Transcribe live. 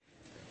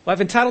Well,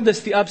 I've entitled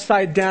this The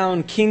Upside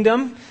Down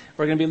Kingdom.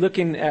 We're going to be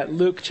looking at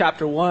Luke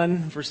chapter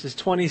 1, verses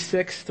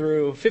 26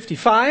 through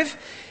 55.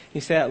 You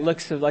say that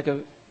looks like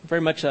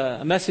very much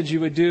a message you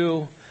would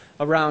do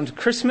around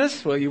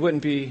Christmas. Well, you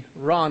wouldn't be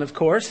wrong, of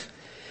course.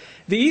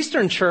 The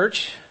Eastern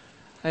Church,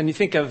 and you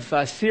think of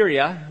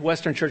Syria,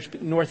 Western Church,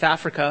 North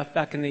Africa,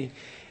 back in the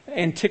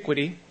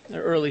antiquity, the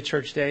early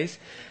church days.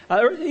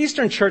 The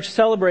Eastern Church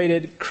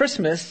celebrated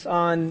Christmas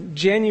on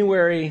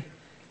January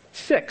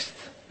 6th,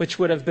 which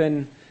would have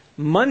been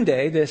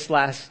Monday this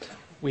last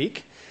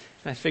week.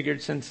 I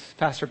figured since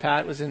Pastor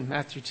Pat was in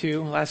Matthew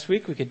 2 last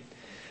week, we could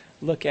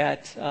look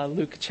at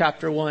Luke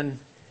chapter 1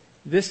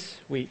 this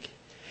week.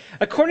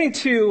 According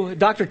to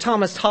Dr.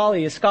 Thomas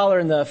Tolley, a scholar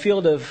in the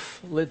field of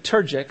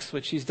liturgics,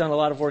 which he's done a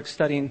lot of work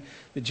studying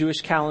the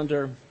Jewish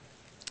calendar,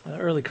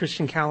 early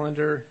Christian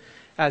calendar,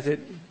 as it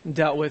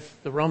dealt with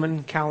the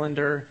Roman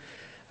calendar.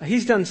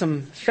 He's done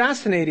some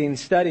fascinating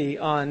study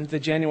on the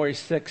January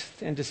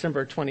 6th and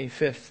December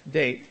 25th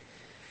date.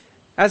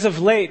 As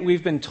of late,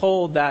 we've been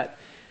told that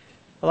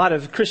a lot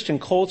of Christian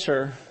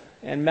culture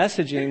and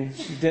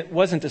messaging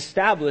wasn't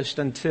established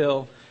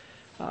until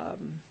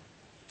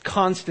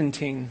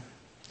Constantine,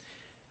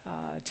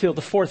 till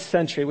the 4th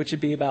century, which would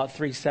be about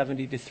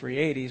 370 to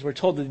 380s. We're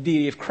told that the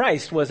deity of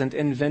Christ wasn't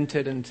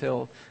invented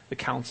until the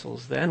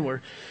councils then.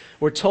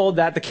 We're told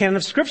that the canon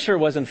of Scripture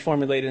wasn't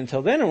formulated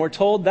until then, and we're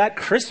told that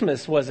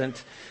Christmas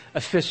wasn't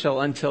official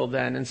until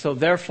then. And so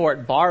therefore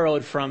it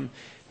borrowed from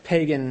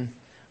pagan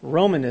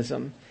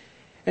Romanism.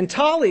 And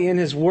Tolley, in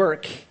his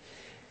work,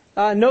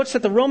 notes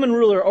that the Roman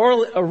ruler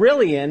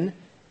Aurelian,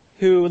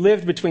 who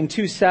lived between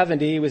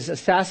 270, was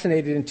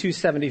assassinated in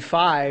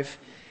 275,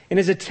 in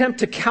his attempt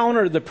to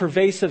counter the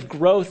pervasive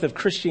growth of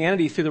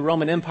Christianity through the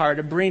Roman Empire,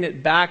 to bring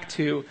it back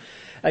to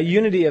a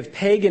unity of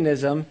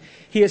paganism,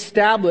 he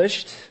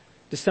established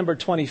December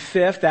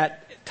 25th,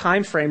 that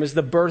time frame, as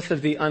the birth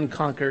of the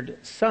unconquered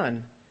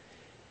Son.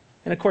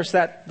 And of course,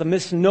 the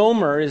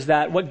misnomer is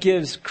that what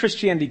gives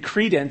Christianity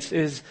credence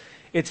is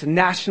its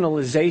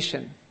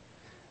nationalization.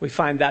 We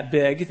find that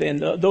big. And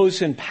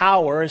those in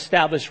power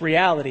establish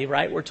reality,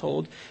 right? We're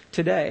told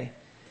today.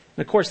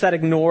 And of course, that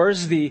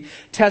ignores the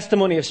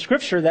testimony of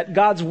Scripture that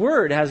God's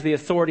Word has the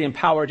authority and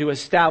power to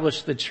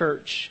establish the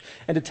church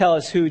and to tell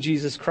us who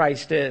Jesus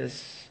Christ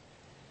is.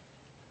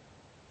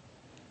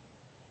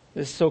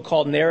 This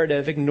so-called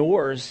narrative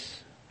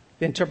ignores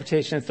the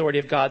interpretation and authority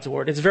of God's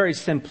Word. It's very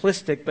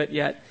simplistic, but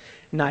yet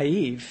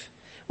naive.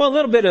 Well, a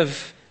little bit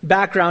of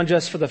background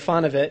just for the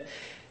fun of it.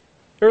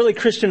 Early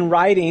Christian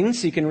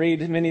writings, you can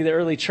read many of the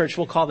early church,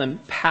 we'll call them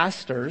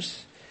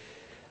pastors,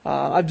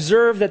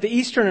 observe that the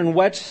Eastern and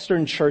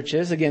Western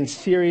churches, again,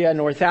 Syria,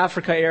 North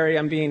Africa area,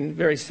 I'm being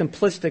very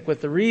simplistic with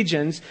the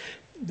regions,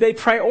 they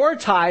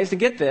prioritized, and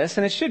get this,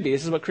 and it should be,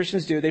 this is what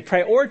Christians do, they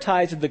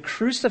prioritized the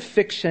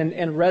crucifixion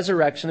and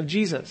resurrection of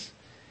Jesus.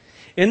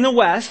 In the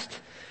West,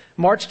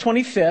 March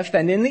 25th,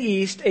 and in the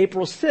East,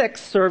 April 6th,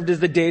 served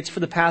as the dates for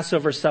the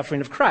Passover suffering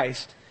of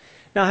Christ.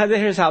 Now,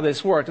 here's how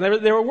this worked.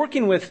 They were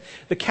working with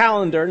the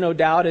calendar, no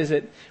doubt, as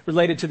it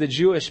related to the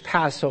Jewish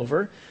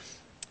Passover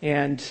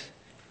and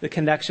the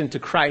connection to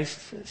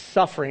Christ's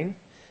suffering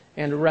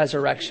and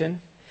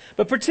resurrection.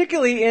 But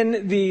particularly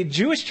in the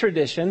Jewish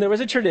tradition, there was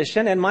a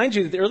tradition, and mind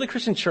you, the early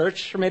Christian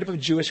church were made up of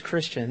Jewish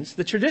Christians.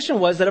 The tradition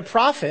was that a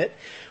prophet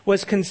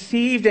was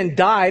conceived and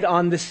died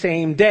on the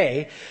same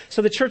day.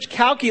 So the church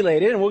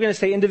calculated, and we're going to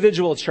say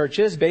individual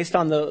churches, based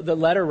on the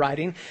letter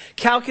writing,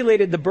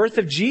 calculated the birth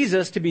of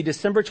Jesus to be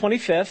December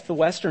 25th, the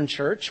Western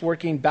church,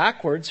 working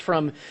backwards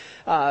from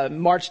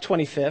March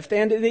 25th,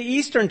 and the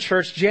Eastern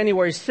church,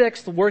 January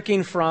 6th,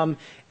 working from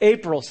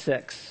April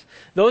 6th.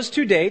 Those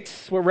two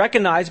dates were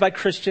recognized by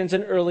Christians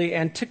in early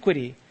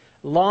antiquity,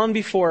 long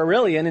before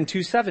Aurelian in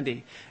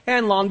 270,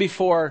 and long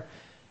before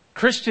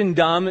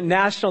Christendom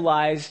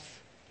nationalized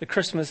the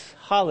Christmas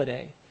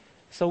holiday.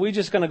 So we're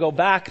just going to go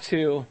back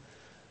to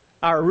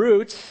our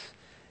roots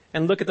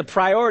and look at the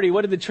priority.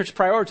 What did the church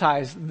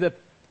prioritize?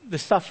 The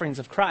sufferings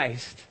of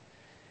Christ.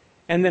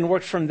 And then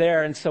work from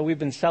there. And so we've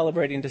been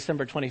celebrating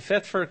December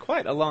 25th for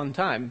quite a long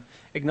time,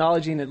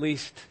 acknowledging at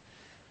least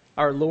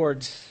our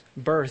Lord's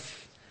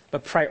birth,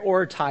 but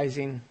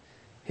prioritizing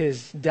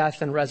his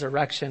death and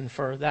resurrection,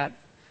 for that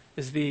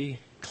is the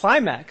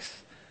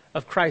climax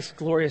of Christ's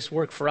glorious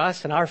work for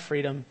us and our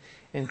freedom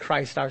in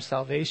Christ our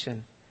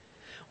salvation.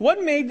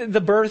 What made the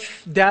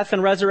birth, death,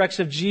 and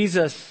resurrection of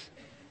Jesus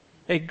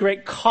a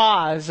great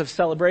cause of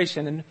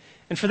celebration?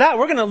 And for that,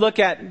 we're going to look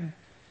at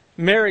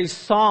Mary's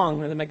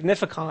song, the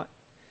Magnificat.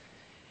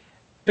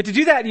 But to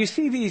do that, you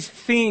see these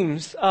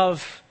themes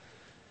of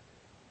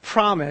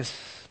promise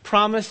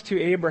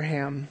to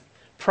Abraham,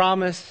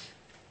 promise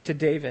to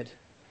David.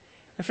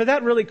 And for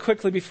that, really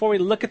quickly, before we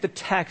look at the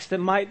text, it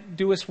might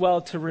do us well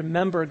to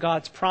remember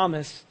God's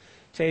promise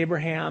to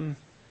Abraham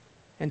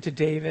and to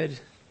David.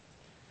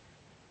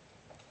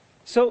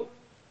 So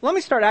let me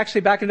start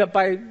actually backing it up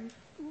by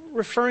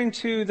referring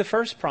to the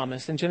first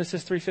promise in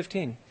Genesis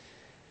 3:15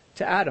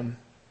 to Adam.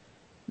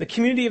 The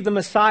community of the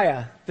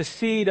Messiah, the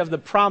seed of the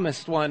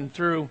promised one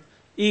through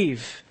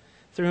Eve,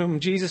 through whom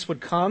Jesus would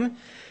come.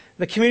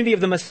 The community of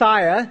the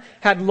Messiah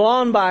had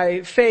long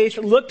by faith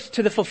looked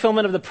to the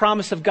fulfillment of the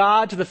promise of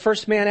God to the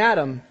first man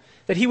Adam,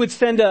 that he would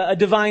send a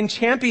divine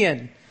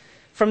champion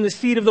from the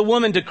seed of the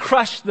woman to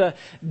crush the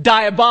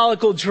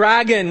diabolical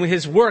dragon with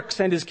his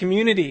works and his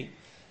community.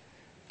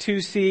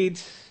 2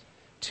 seeds,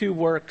 2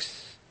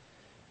 works,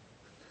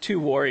 2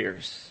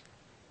 warriors.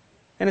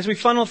 And as we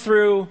funnel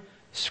through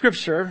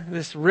Scripture,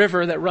 this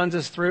river that runs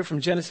us through from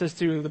Genesis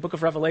through the book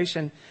of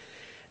Revelation,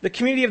 the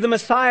community of the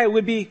Messiah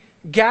would be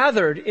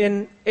gathered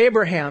in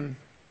Abraham,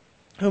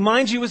 who,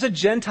 mind you, was a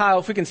Gentile,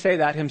 if we can say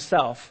that,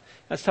 himself.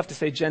 That's tough to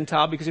say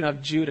Gentile because you don't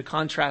have Jew to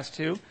contrast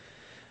to.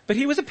 But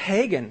he was a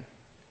pagan.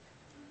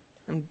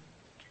 I'm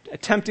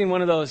attempting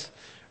one of those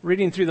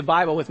reading through the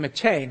Bible with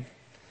McChain.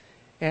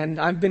 And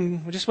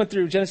we just went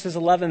through Genesis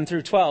 11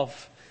 through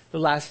 12 the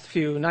last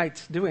few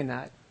nights doing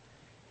that.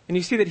 And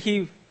you see that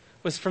he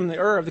was from the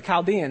Ur of the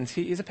Chaldeans.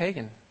 He's a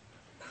pagan.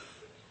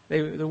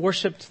 They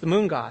worshipped the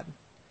moon god.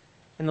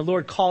 And the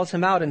Lord calls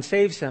him out and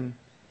saves him.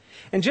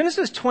 In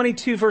Genesis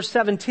 22 verse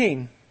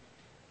 17,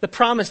 the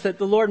promise that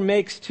the Lord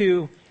makes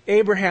to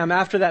Abraham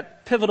after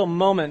that pivotal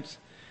moment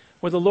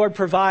where the Lord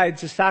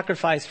provides a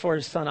sacrifice for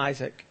his son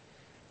Isaac,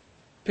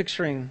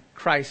 picturing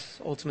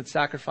Christ's ultimate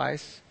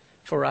sacrifice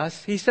for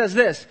us. He says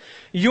this,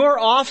 your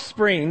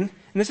offspring, and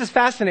this is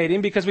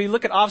fascinating because we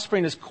look at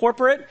offspring as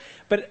corporate,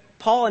 but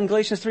Paul in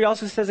Galatians 3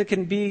 also says it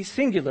can be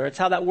singular. It's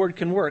how that word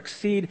can work.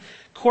 Seed,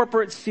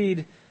 corporate,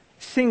 seed,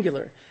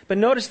 singular. But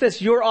notice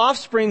this, your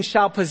offspring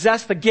shall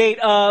possess the gate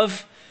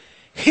of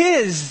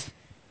his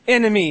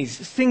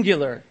enemies,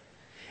 singular.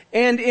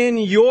 And in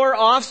your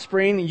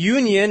offspring,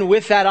 union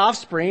with that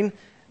offspring,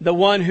 the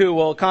one who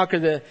will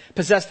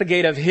possess the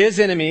gate of his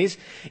enemies,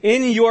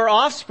 in your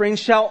offspring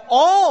shall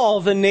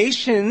all the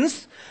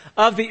nations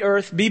of the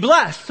earth be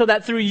blessed. So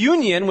that through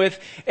union with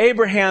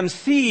Abraham's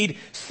seed,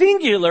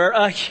 singular,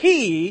 a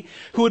he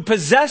who would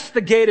possess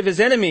the gate of his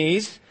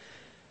enemies,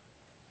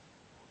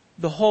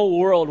 the whole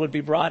world would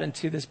be brought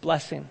into this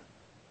blessing.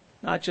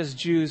 Not just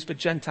Jews, but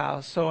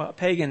Gentiles. So a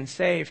pagan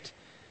saved.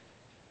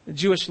 The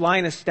Jewish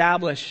line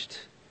established.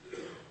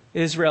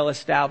 Israel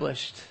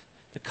established.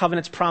 The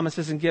covenant's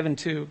promises and given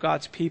to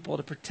God's people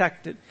to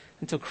protect it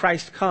until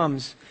Christ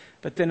comes.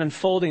 But then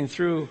unfolding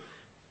through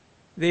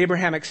the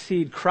Abrahamic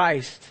seed,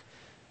 Christ,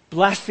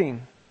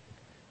 blessing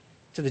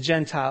to the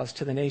Gentiles,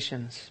 to the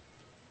nations.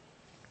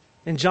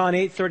 In John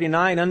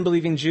 8:39,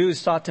 unbelieving Jews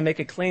sought to make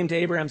a claim to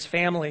Abraham's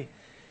family.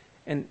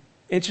 And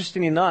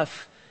interesting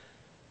enough,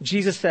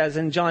 Jesus says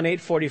in John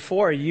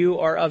 8:44, you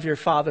are of your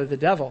father, the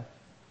devil.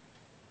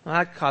 Well,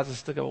 that causes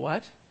us to go,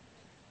 what?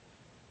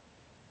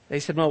 They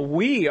said, well,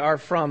 we are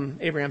from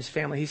Abraham's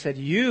family. He said,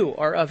 you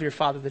are of your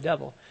father, the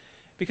devil.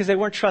 Because they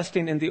weren't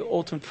trusting in the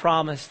ultimate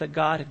promise that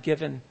God had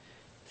given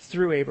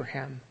through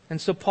Abraham.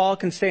 And so Paul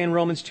can say in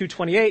Romans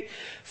 2:28,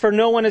 for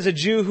no one is a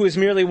Jew who is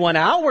merely one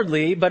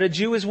outwardly, but a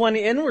Jew is one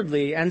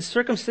inwardly, and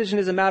circumcision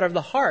is a matter of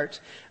the heart,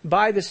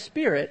 by the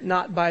Spirit,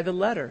 not by the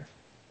letter.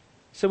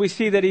 So we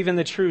see that even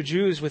the true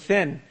Jews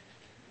within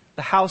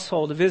the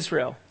household of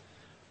Israel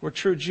were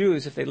true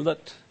Jews if they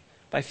looked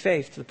by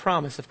faith to the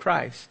promise of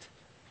Christ.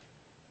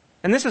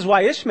 And this is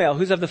why Ishmael,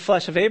 who's of the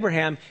flesh of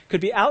Abraham, could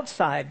be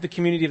outside the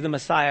community of the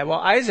Messiah, while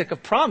Isaac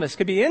of promise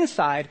could be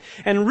inside.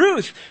 And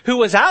Ruth, who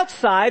was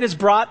outside, is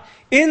brought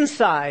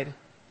inside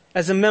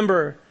as a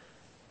member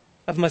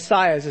of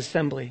Messiah's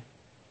assembly.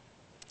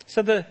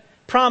 So the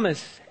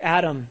promise,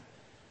 Adam,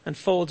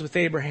 unfolds with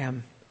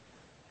Abraham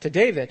to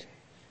David.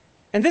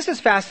 And this is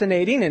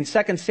fascinating. In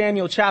 2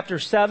 Samuel chapter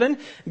 7,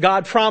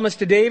 God promised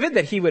to David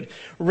that he would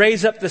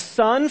raise up the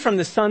son from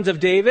the sons of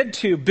David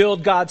to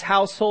build God's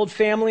household,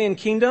 family, and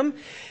kingdom.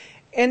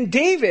 And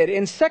David,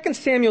 in 2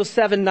 Samuel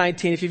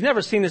 7:19, if you've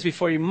never seen this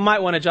before, you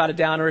might want to jot it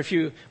down, or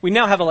we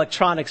now have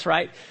electronics,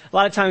 right? A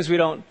lot of times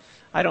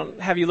I don't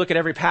have you look at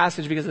every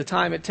passage because of the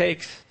time it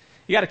takes.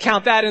 You got to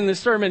count that in the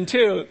sermon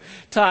too,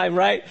 time,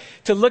 right?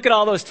 To look at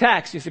all those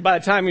texts. You see, by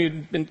the time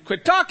we'd been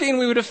quit talking,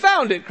 we would have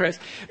found it, Chris.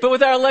 But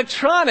with our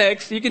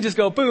electronics, you can just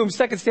go, boom,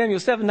 2 Samuel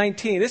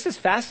 7:19. This is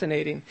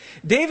fascinating.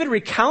 David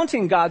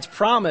recounting God's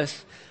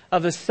promise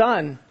of a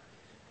son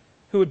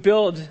who would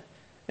build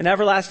an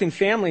everlasting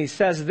family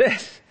says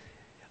this,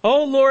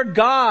 O Lord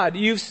God,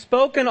 you've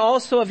spoken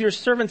also of your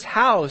servant's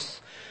house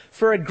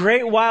for a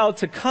great while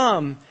to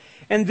come.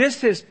 And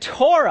this is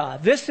Torah,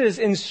 this is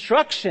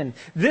instruction,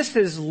 this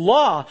is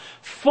law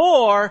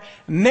for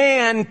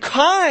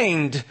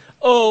mankind,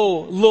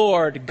 O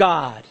Lord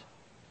God.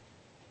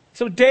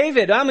 So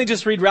David, I'm going to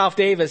just read Ralph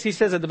Davis. He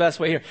says it the best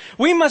way here.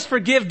 We must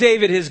forgive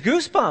David his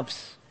goosebumps.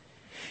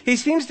 He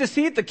seems to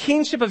see that the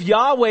kingship of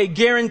Yahweh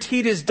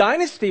guaranteed his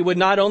dynasty would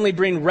not only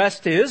bring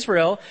rest to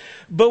Israel,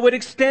 but would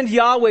extend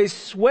Yahweh's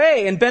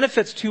sway and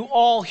benefits to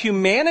all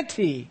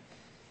humanity.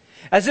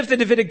 As if the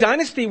Davidic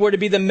dynasty were to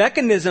be the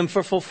mechanism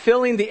for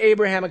fulfilling the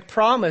Abrahamic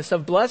promise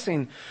of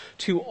blessing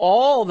to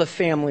all the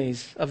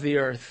families of the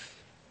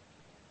earth.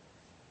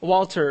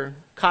 Walter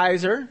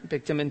Kaiser,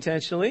 picked him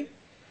intentionally,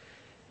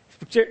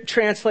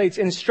 translates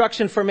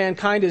instruction for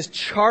mankind as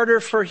charter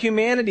for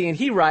humanity. And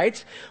he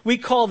writes, we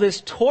call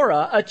this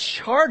Torah a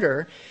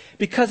charter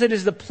because it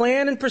is the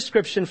plan and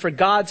prescription for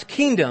God's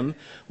kingdom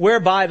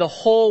whereby the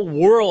whole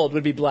world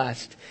would be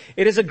blessed.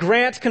 It is a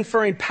grant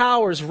conferring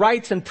powers,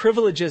 rights, and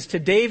privileges to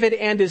David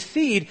and his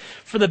seed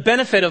for the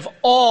benefit of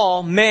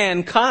all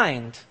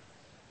mankind.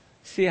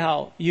 See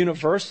how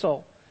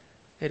universal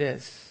it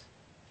is.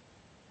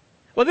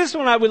 Well, this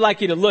one I would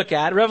like you to look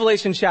at,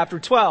 Revelation chapter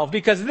 12,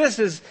 because this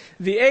is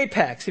the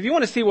apex. If you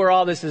want to see where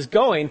all this is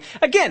going,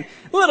 again,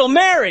 little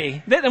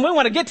Mary, and we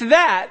want to get to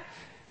that,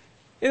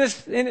 in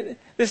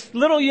this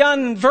little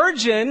young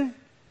virgin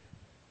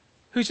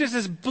who's just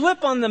this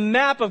blip on the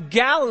map of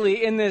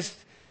Galilee in this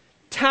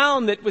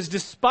town that was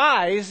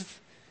despised,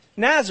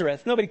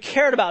 Nazareth. Nobody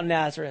cared about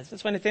Nazareth.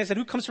 That's why Nathanael said,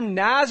 who comes from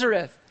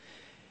Nazareth?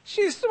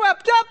 She's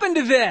swept up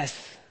into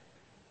this.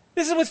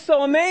 This is what's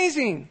so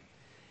amazing.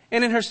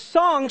 And in her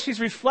song, she's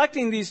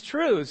reflecting these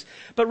truths.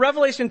 But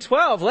Revelation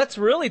 12, let's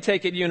really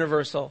take it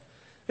universal.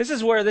 This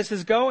is where this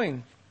is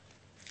going.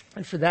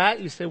 And for that,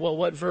 you say, well,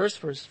 what verse?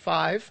 Verse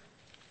 5.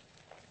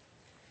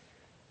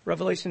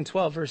 Revelation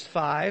 12, verse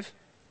 5.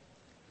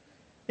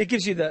 It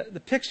gives you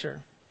the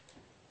picture.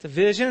 It's a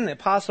vision the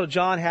Apostle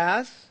John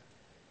has.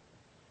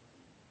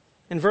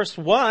 In verse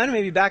 1,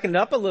 maybe backing it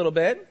up a little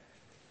bit.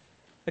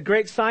 A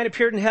great sign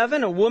appeared in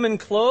heaven, a woman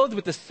clothed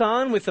with the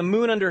sun, with the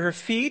moon under her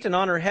feet, and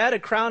on her head a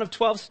crown of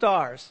 12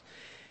 stars.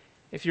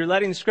 If you're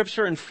letting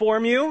Scripture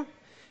inform you,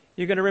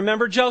 you're going to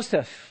remember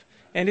Joseph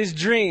and his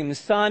dreams,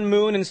 sun,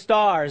 moon, and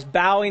stars,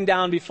 bowing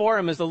down before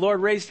him as the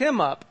Lord raised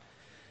him up.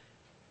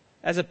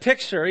 As a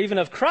picture even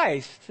of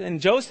Christ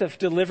and Joseph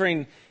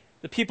delivering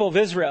the people of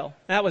Israel.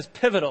 That was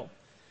pivotal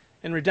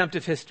in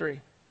redemptive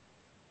history.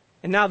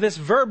 And now this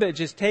verbiage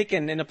is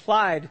taken and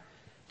applied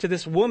to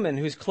this woman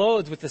who's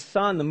clothed with the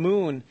sun, the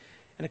moon,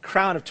 and a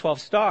crown of 12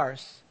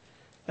 stars.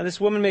 Now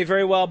this woman may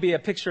very well be a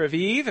picture of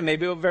Eve. It may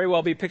very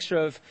well be a picture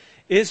of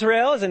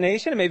Israel as a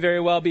nation. It may very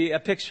well be a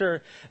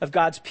picture of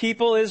God's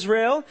people,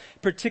 Israel,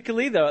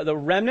 particularly the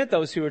remnant,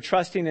 those who are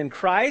trusting in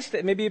Christ.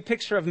 It may be a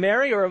picture of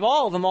Mary or of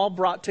all of them all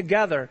brought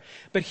together.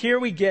 But here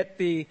we get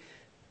the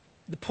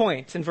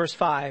point in verse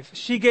 5.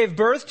 She gave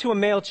birth to a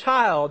male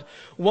child,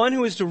 one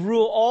who is to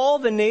rule all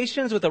the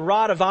nations with a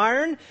rod of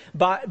iron,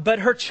 but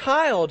her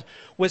child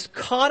was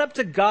caught up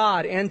to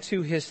God and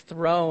to his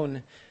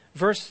throne.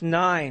 Verse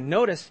 9.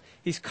 Notice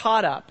he's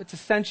caught up. It's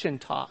ascension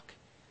talk.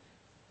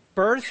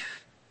 Birth,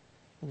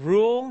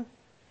 rule,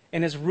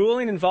 and his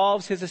ruling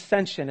involves his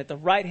ascension at the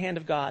right hand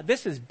of God.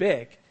 This is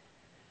big.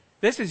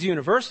 This is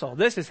universal.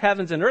 This is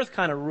heavens and earth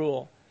kind of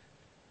rule.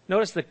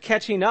 Notice the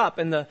catching up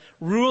and the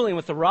ruling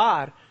with the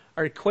rod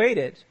are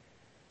equated.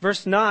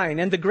 Verse 9,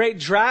 and the great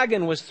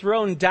dragon was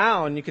thrown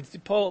down. You could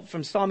pull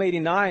from Psalm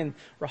 89,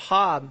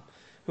 Rahab,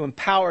 who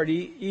empowered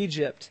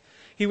Egypt.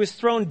 He was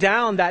thrown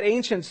down, that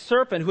ancient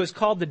serpent who is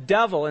called the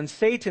devil and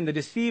Satan, the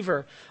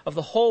deceiver of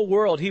the whole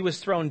world. He was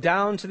thrown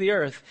down to the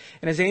earth,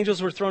 and his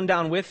angels were thrown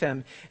down with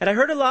him. And I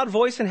heard a loud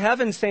voice in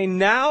heaven saying,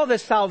 now the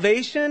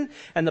salvation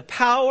and the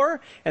power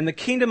and the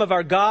kingdom of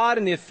our God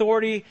and the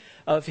authority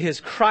of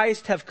his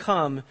Christ have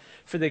come.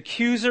 For the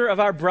accuser of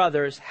our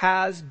brothers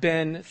has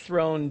been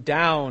thrown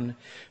down,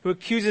 who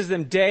accuses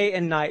them day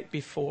and night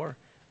before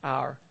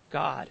our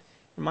God.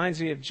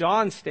 Reminds me of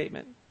John's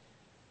statement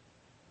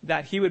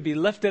that he would be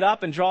lifted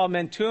up and draw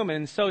men to him,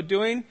 and in so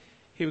doing,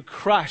 he would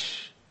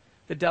crush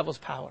the devil's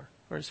power.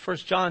 Whereas 1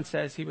 John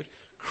says he would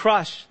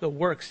crush the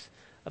works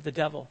of the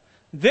devil.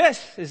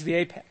 This is the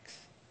apex.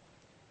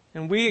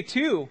 And we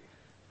too,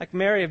 like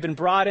Mary, have been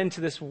brought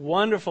into this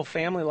wonderful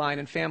family line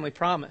and family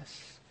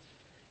promise.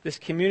 This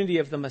community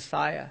of the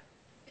Messiah.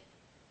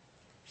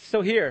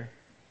 So here,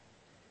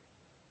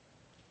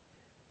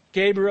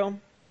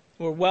 Gabriel,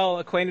 who we're well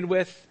acquainted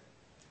with,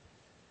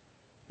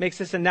 makes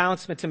this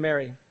announcement to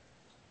Mary.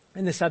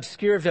 In this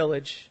obscure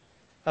village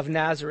of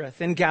Nazareth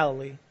in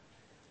Galilee,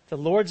 the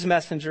Lord's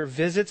messenger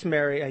visits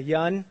Mary, a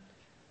young,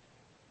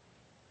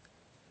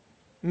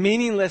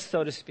 meaningless,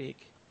 so to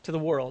speak, to the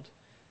world,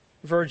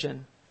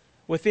 virgin,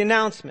 with the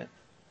announcement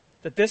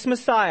that this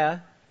Messiah,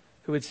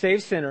 who would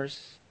save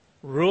sinners,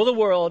 rule the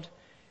world,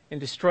 and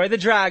destroy the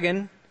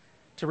dragon,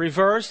 to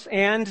reverse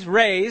and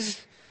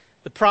raise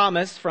the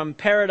promise from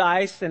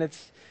paradise and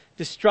its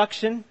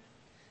destruction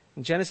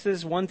in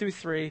Genesis 1 through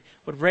 3,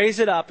 would raise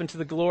it up into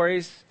the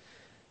glories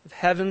of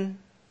heaven,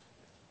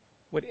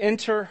 would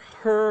enter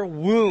her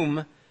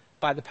womb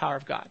by the power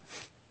of God.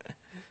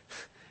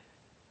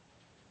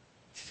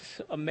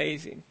 It's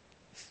amazing.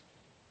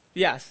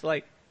 Yes,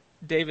 like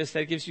David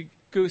said, it gives you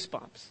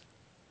goosebumps.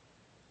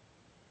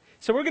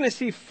 So we're going to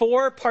see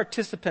 4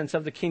 participants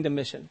of the kingdom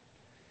mission.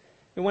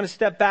 We want to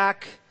step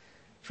back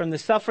from the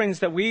sufferings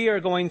that we are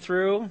going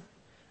through,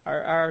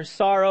 our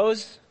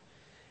sorrows,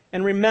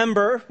 and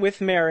remember with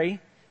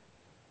Mary,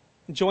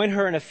 join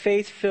her in a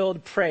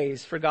faith-filled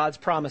praise for God's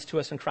promise to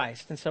us in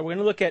Christ. And so we're going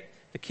to look at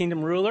the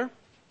kingdom ruler,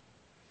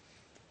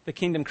 the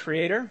kingdom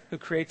creator who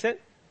creates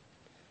it,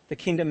 the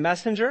kingdom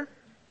messenger,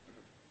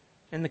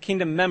 and the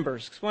kingdom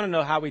members. Because we want to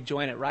know how we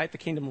join it, right? The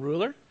kingdom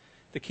ruler,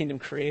 the kingdom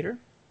creator,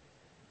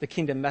 the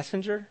kingdom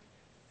messenger,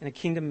 and the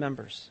kingdom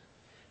members.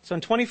 So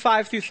in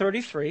 25 through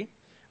 33,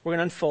 we're going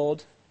to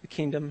unfold the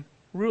kingdom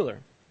ruler.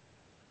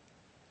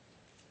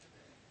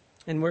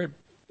 And we're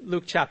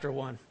Luke chapter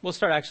 1. We'll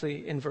start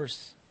actually in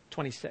verse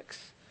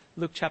 26.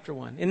 Luke chapter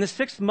 1. In the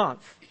 6th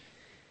month,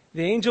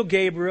 the angel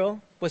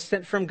Gabriel was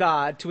sent from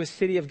God to a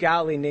city of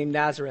Galilee named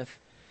Nazareth,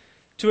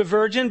 to a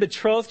virgin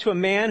betrothed to a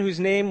man whose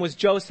name was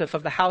Joseph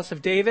of the house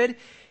of David,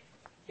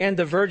 and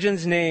the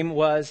virgin's name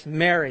was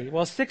Mary.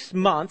 Well, 6th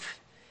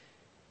month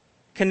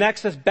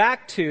connects us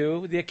back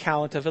to the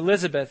account of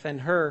Elizabeth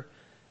and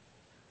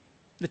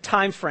the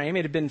time frame.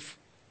 It had been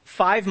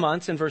 5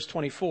 months in verse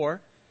 24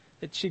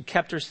 that she'd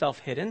kept herself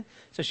hidden.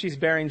 So she's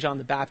bearing John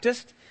the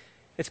Baptist.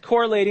 It's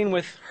correlating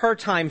with her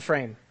time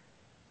frame.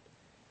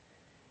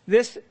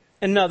 This,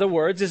 in other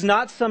words, is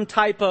not some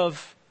type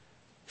of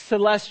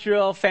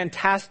celestial,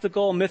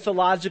 fantastical,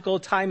 mythological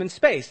time and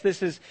space.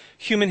 This is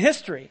human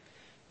history.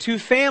 2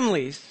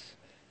 families.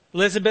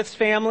 Elizabeth's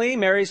family,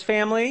 Mary's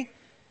family.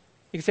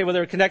 You can say, well,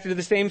 they're connected to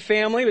the same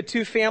family, but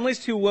 2 families,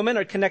 2 women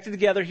are connected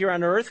together here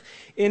on earth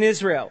in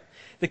Israel.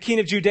 The king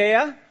of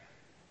Judea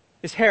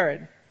is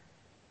Herod.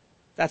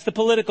 That's the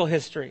political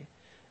history.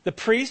 The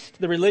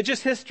priest, the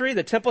religious history,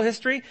 the temple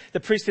history, the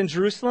priest in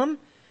Jerusalem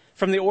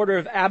from the order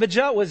of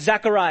Abijah was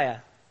Zechariah.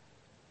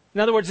 In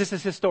other words, this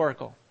is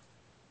historical.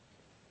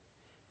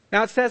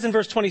 Now it says in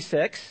verse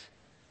 26,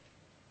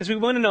 as we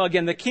want to know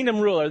again, the kingdom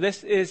ruler,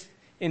 this is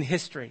in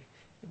history.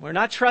 We're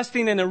not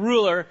trusting in a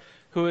ruler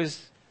who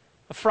is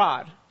a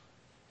fraud,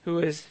 who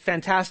is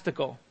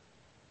fantastical.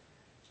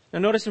 Now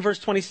notice in verse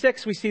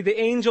 26, we see the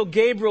angel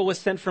Gabriel was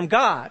sent from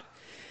God.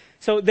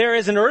 So there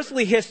is an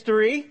earthly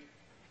history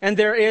and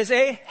there is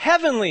a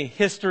heavenly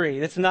history.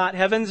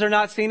 Heavens are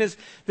not seen as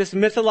this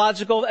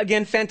mythological,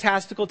 again,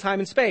 fantastical time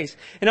and space.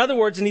 In other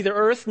words, neither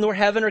earth nor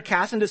heaven are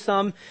cast into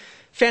some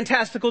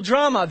fantastical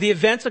drama. The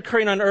events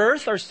occurring on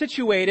earth are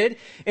situated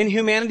in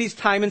humanity's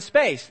time and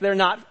space. They're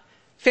not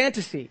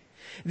fantasy.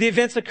 The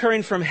events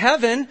occurring from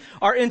heaven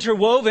are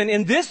interwoven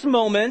in this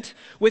moment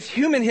with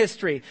human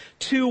history.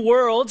 2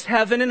 worlds,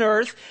 heaven and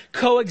earth,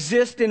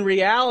 coexist in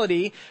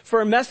reality,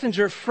 for a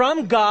messenger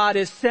from God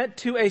is sent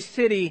to a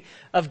city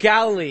of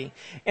Galilee.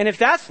 And if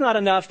that's not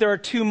enough, there are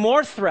 2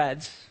 more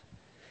threads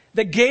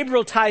that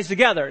Gabriel ties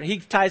together. He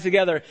ties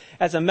together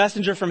as a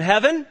messenger from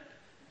heaven,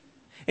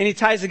 and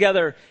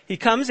he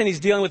comes and he's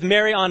dealing with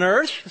Mary on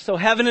earth, so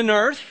heaven and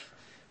earth.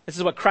 This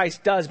is what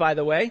Christ does, by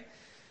the way.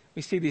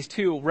 We see these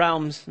 2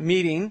 realms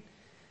meeting.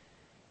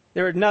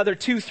 There are another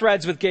 2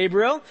 threads with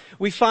Gabriel.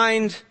 We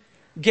find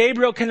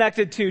Gabriel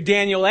connected to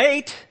Daniel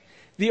 8,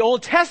 the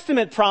Old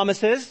Testament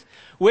promises,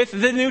 with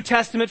the New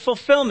Testament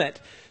fulfillment.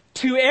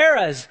 2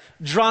 eras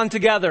drawn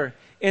together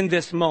in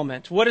this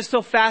moment. What is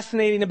so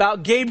fascinating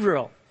about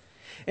Gabriel?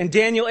 In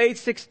Daniel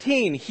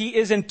 8:16, he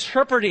is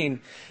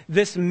interpreting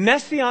this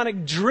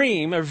messianic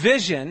dream or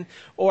vision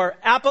or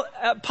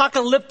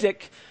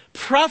apocalyptic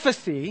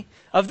prophecy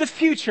of the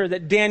future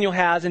that Daniel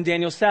has in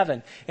Daniel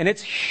 7. And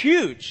it's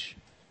huge.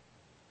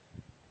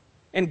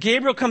 And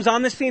Gabriel comes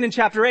on the scene in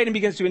chapter 8 and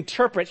begins to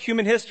interpret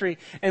human history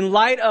in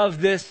light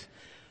of this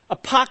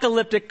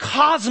apocalyptic,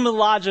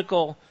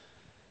 cosmological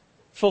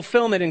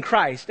fulfillment in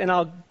Christ. And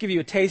I'll give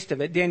you a taste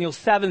of it. Daniel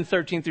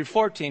 7:13 through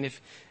 14.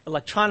 If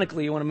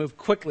electronically you want to move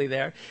quickly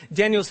there.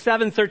 Daniel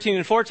 7:13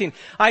 and 14.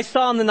 I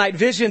saw in the night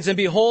visions, and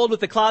behold, with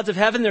the clouds of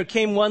heaven there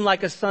came one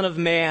like a son of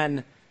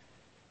man.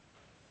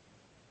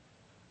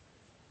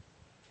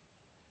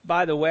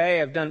 By the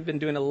way, I've been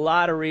doing a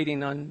lot of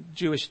reading on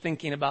Jewish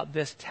thinking about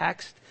this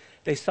text.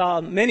 They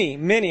saw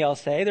many, I'll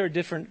say, there are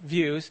different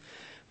views,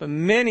 but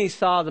many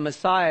saw the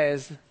Messiah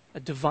as a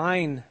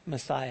divine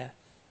Messiah.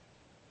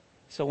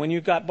 So when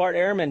you've got Bart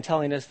Ehrman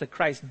telling us that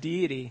Christ's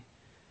deity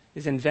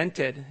is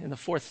invented in the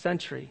 4th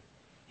century,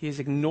 he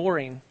is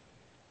ignoring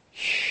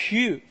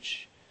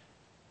huge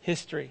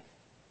history.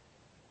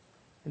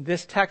 And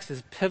this text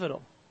is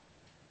pivotal.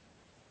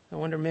 I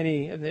wonder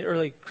many in the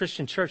early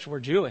Christian church were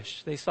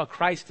Jewish. They saw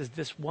Christ as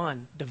this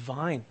one,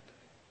 divine.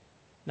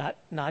 Not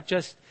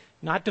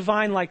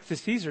divine like the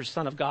Caesar,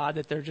 son of God,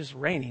 that they're just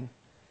reigning.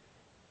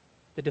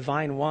 The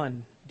divine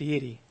one,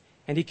 deity.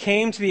 And he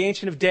came to the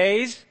Ancient of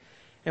Days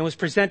and was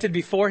presented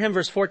before him,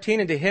 verse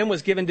 14, and to him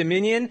was given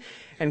dominion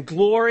and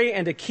glory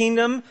and a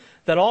kingdom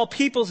that all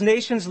peoples,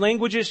 nations,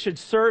 languages should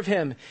serve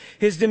him.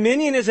 His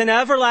dominion is an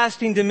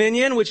everlasting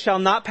dominion which shall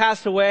not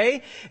pass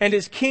away, and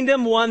his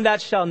kingdom one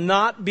that shall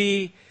not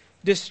be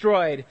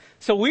destroyed.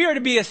 So we are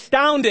to be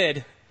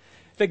astounded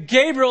that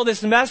Gabriel,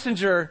 this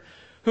messenger,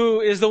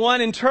 who is the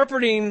one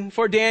interpreting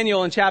for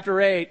Daniel in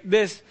chapter 8,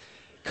 this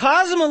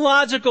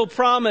cosmological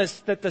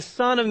promise that the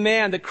Son of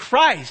Man, the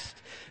Christ,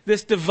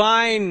 this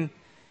divine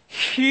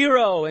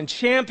hero and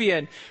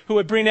champion who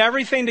would bring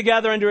everything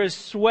together under his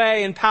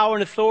sway and power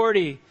and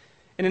authority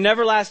in an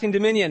everlasting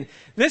dominion.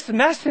 This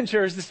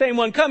messenger is the same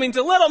one coming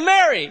to little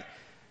Mary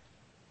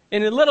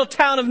in the little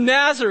town of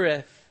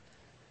Nazareth.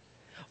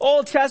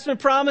 Old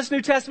Testament promise,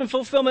 New Testament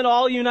fulfillment,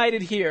 all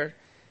united here.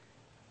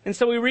 And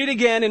so we read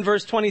again in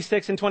verse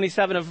 26 and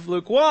 27 of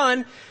Luke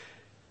 1,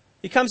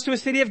 he comes to a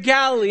city of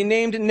Galilee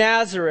named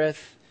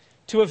Nazareth,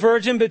 to a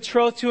virgin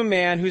betrothed to a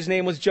man whose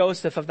name was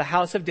Joseph of the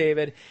house of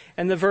David,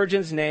 and the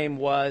virgin's name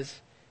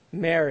was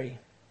Mary.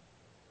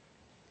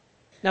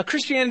 Now,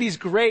 Christianity's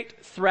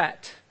great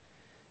threat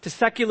to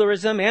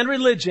secularism and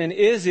religion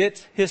is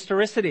its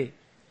historicity.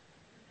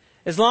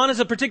 As long as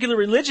a particular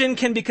religion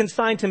can be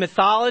consigned to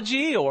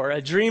mythology or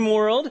a dream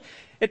world,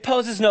 it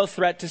poses no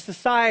threat to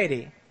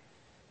society.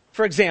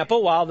 For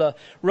example, while the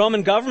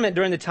Roman government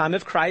during the time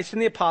of Christ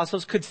and the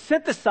apostles could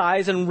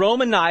synthesize and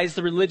Romanize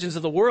the religions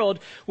of the world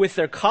with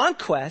their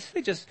conquests,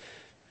 they just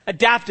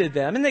adapted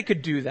them, and they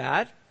could do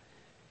that.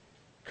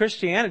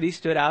 Christianity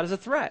stood out as a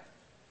threat.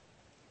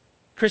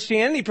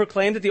 Christianity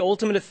proclaimed that the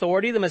ultimate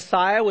authority, the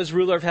Messiah, was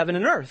ruler of heaven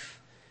and earth.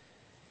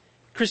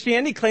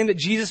 Christianity claimed that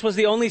Jesus was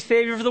the only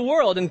Savior of the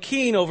world and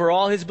king over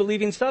all his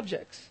believing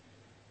subjects.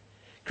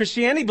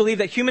 Christianity believed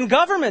that human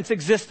governments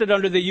existed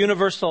under the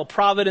universal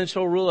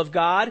providential rule of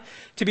God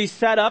to be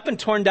set up and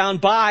torn down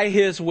by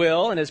his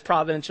will and his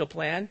providential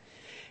plan.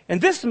 And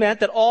this meant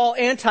that all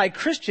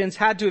anti-Christians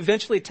had to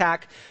eventually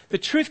attack the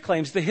truth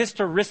claims, the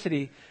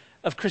historicity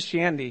of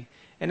Christianity.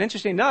 And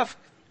interesting enough,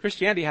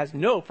 Christianity has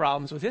no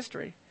problems with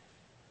history.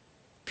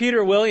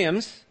 Peter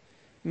Williams,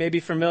 you may be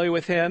familiar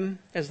with him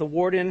as the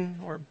warden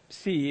or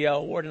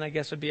CEO. Warden, I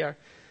guess, would be our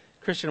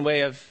Christian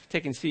way of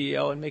taking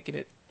CEO and making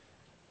it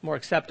more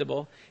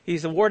acceptable.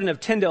 He's the warden of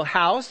Tyndale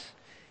House.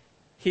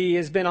 He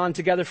has been on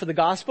Together for the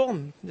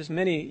Gospel. There's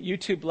many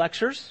YouTube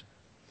lectures.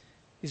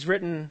 He's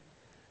written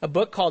a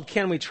book called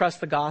Can We Trust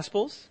the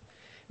Gospels?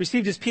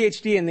 Received his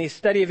PhD in the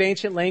study of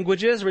ancient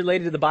languages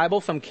related to the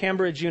Bible from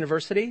Cambridge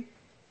University.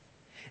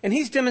 And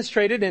he's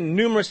demonstrated in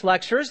numerous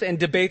lectures and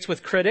debates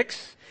with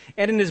critics,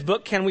 and in his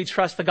book, Can We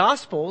Trust the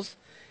Gospels?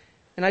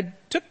 And I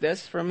took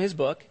this from his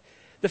book.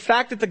 The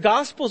fact that the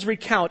Gospels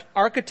recount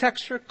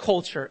architecture,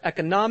 culture,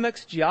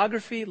 economics,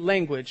 geography,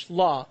 language,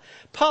 law,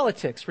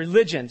 politics,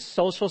 religion,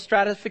 social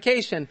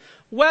stratification,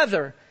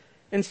 weather,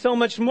 and so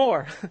much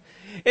more.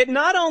 It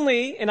not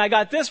only, and I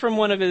got this from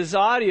one of his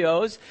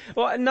audios,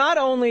 well, not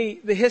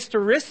only the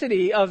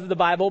historicity of the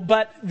Bible,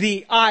 but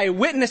the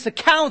eyewitness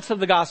accounts of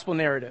the gospel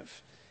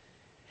narrative.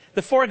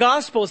 The four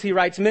Gospels, he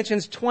writes,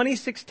 mentions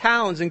 26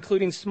 towns,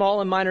 including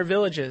small and minor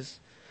villages.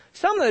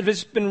 Some that have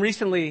just been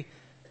recently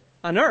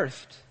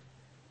unearthed.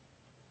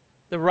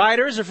 The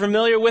writers are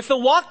familiar with the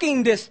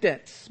walking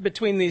distance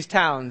between these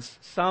towns,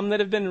 some that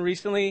have been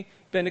recently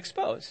been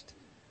exposed.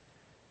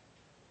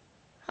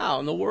 How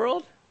in the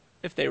world?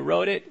 If they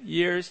wrote it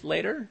years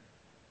later,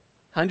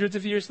 hundreds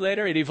of years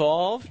later, it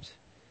evolved.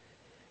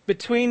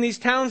 Between these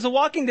towns, the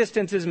walking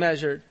distance is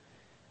measured.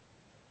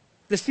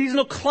 The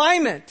seasonal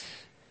climate,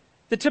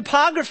 the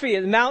topography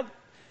of the Mount,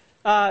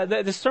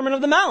 the Sermon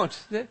of the Mount,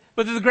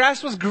 whether the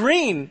grass was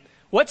green,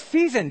 what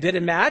season did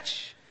it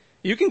match?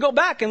 You can go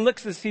back and look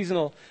at the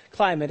seasonal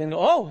climate and go,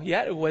 oh,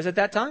 yeah, it was at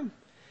that time.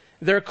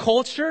 Their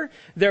culture,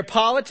 their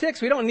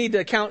politics. We don't need to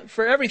account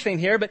for everything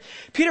here, but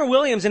Peter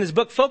Williams in his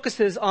book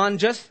focuses on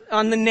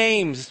the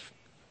names.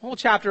 A whole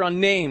chapter on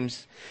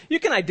names. You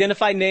can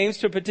identify names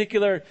to a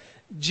particular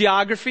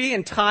geography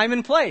and time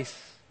and place.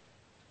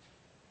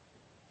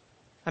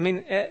 I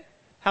mean,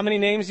 how many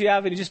names do you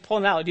have? And you just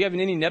pulling out. Do you have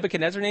any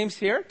Nebuchadnezzar names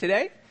here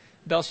today?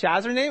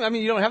 Belshazzar name? I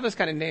mean, you don't have those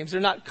kind of names. They're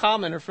not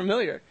common or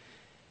familiar.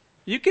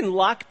 You can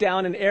lock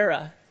down an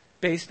era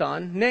based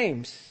on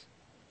names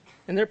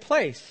and their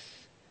place,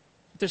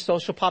 their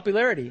social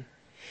popularity.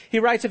 He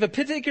writes, if a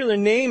particular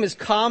name is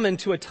common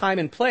to a time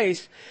and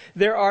place,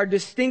 there are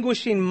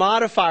distinguishing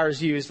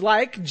modifiers used,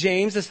 like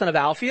James the son of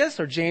Alphaeus,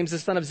 or James the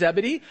son of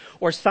Zebedee,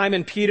 or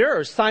Simon Peter,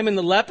 or Simon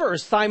the leper, or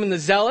Simon the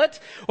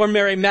zealot, or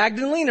Mary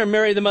Magdalene, or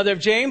Mary the mother of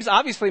James.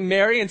 Obviously,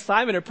 Mary and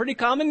Simon are pretty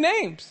common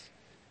names.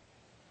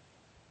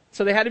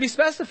 So they had to be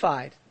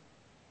specified.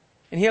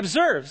 And he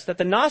observes that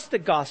the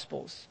Gnostic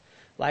Gospels,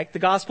 like the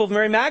Gospel of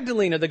Mary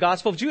Magdalene or the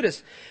Gospel of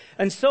Judas,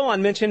 and so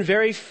on, mention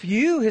very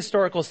few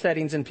historical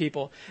settings and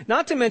people.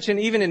 Not to mention,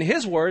 even in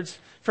his words,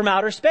 from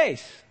outer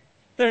space.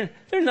 They're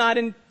not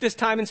in this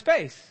time and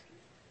space.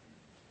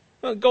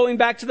 Well, going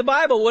back to the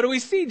Bible, what do we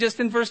see just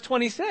in verse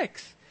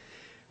 26?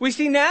 We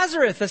see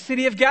Nazareth, a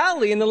city of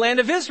Galilee in the land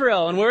of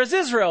Israel. And where is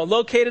Israel?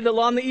 Located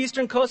along the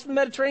eastern coast of the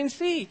Mediterranean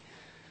Sea.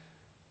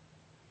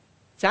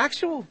 It's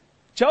actual.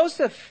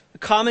 Joseph, a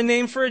common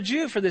name for a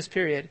Jew for this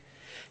period.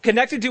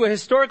 Connected to a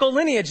historical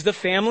lineage, the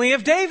family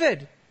of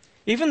David.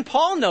 Even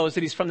Paul knows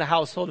that he's from the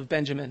household of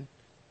Benjamin.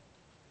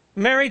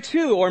 Mary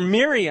too, or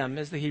Miriam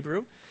is the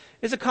Hebrew,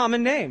 is a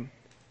common name.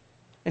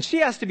 And she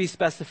has to be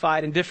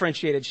specified and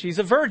differentiated. She's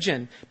a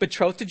virgin,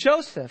 betrothed to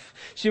Joseph.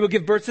 She will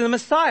give birth to the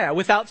Messiah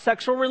without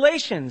sexual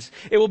relations.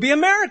 It will be a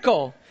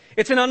miracle.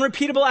 It's an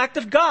unrepeatable act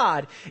of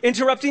God,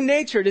 interrupting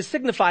nature to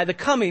signify the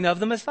coming of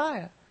the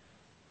Messiah.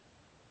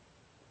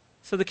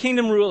 So the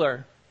kingdom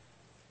ruler,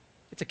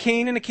 it's a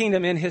king and a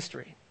kingdom in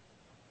history.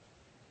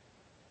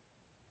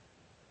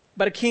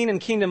 But a king and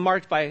kingdom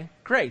marked by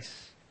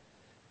grace.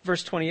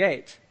 Verse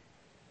 28.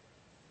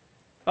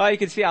 Oh, you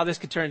can see how this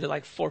could turn into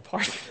like 4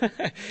 parts.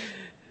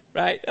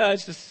 Right?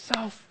 It's just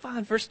so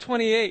fun. Verse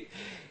 28.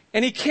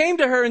 And he came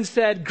to her and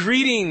said,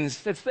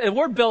 greetings. It's a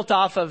word built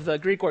off of the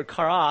Greek word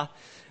kara,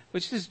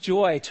 which is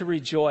joy, to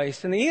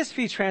rejoice. And the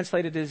ESV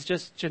translated is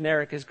just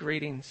generic as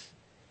greetings.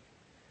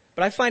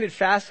 But I find it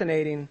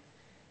fascinating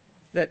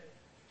that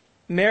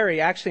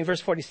Mary, actually in verse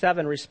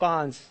 47,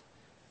 responds,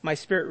 my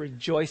spirit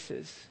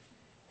rejoices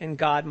in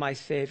God, my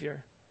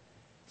Savior.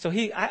 So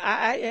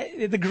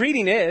the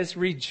greeting is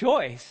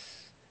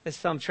rejoice, as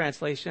some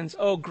translations.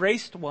 Oh,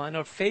 graced one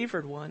or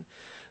favored one,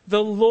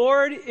 the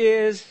Lord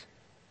is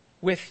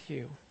with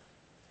you.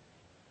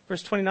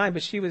 Verse 29,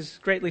 but she was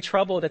greatly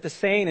troubled at the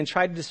saying and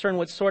tried to discern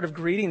what sort of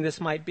greeting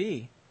this might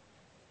be.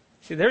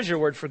 See, there's your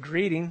word for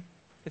greeting.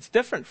 It's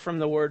different from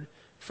the word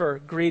for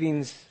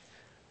greetings,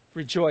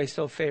 rejoice,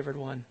 O favored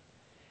one.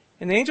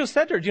 And the angel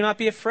said to her, do not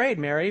be afraid,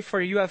 Mary,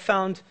 for you have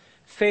found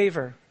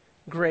favor,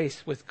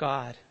 grace with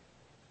God.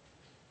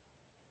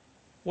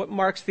 What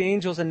marks the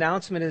angel's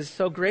announcement is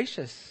so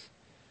gracious,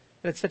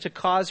 that it's such a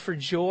cause for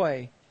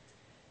joy.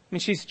 I mean,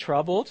 she's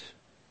troubled.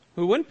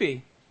 Who wouldn't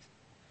be?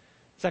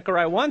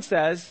 Zechariah 1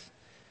 says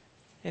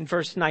in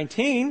verse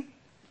 19,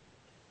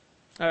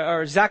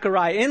 or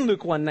Zechariah in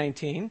Luke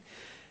 1:19,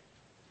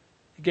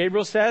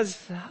 Gabriel says,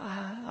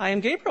 I am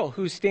Gabriel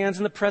who stands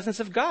in the presence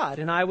of God,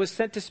 and I was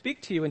sent to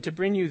speak to you and to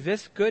bring you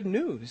this good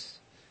news.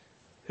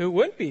 Who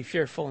wouldn't be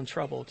fearful and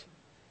troubled?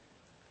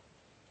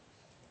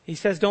 He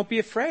says, don't be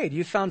afraid.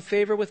 You found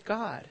favor with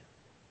God.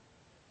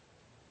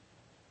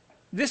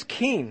 This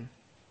king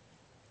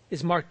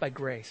is marked by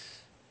grace.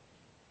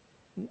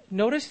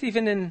 Notice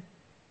even in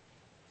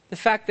the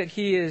fact that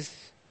he is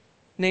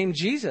named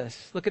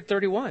Jesus. Look at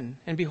 31.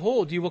 And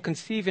behold, you will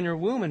conceive in your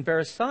womb and bear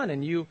a son,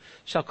 and you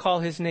shall call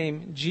his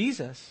name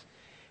Jesus.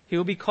 He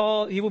will be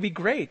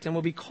great and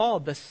will be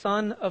called the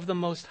Son of the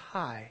Most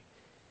High.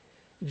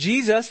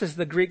 Jesus is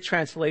the Greek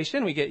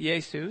translation. We get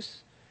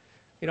Jesus.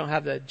 We don't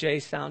have the J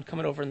sound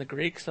coming over in the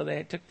Greek, so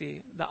they took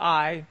the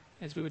I,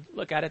 as we would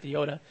look at it, the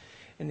Yoda,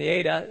 and the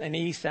Ada, an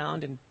E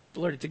sound, and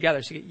blurred it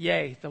together. So you get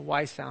Yeh, the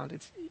Y sound.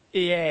 It's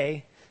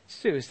Yeh,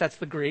 Sus. That's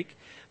the Greek.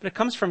 But it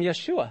comes from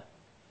Yeshua.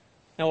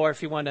 Or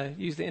if you want to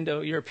use the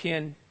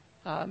Indo-European,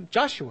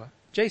 Joshua,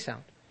 J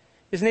sound.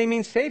 His name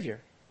means Savior.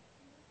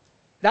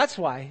 That's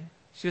why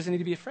she doesn't need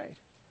to be afraid.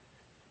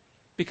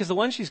 Because the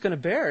one she's going to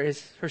bear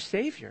is her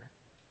Savior.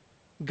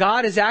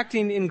 God is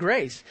acting in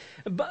grace.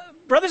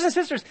 Brothers and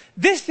sisters,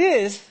 this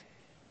is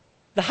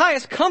the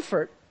highest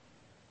comfort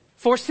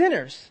for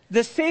sinners,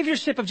 the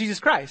Saviorship of Jesus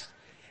Christ.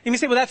 You may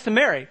say, well, that's to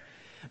Mary.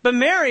 But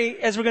Mary,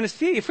 as we're going to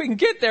see, if we can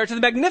get there to the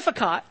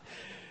Magnificat,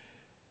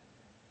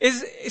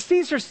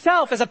 sees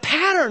herself as a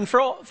pattern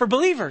for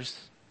believers.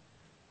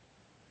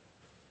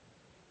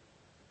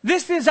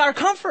 This is our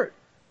comfort.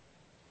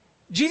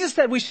 Jesus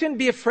said we shouldn't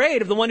be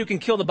afraid of the one who can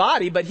kill the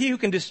body, but he who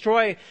can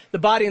destroy the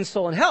body and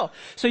soul in hell.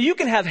 So you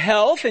can have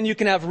health and you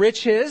can have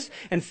riches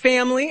and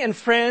family and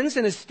friends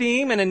and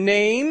esteem and a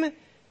name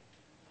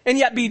and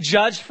yet be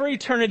judged for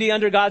eternity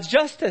under God's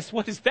justice.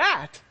 What is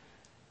that?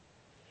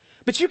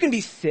 But you can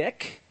be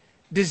sick,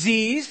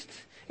 diseased,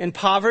 in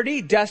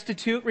poverty,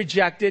 destitute,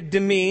 rejected,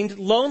 demeaned,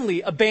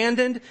 lonely,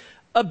 abandoned,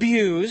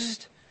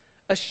 abused,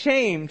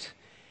 ashamed,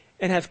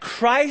 and have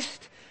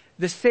Christ,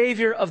 the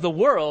Savior of the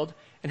world,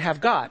 and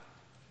have God.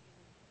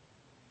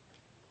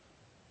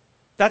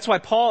 That's why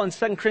Paul in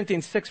 2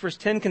 Corinthians 6 verse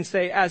 10 can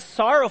say, as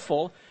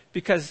sorrowful,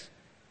 because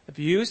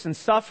abuse and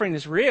suffering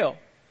is real.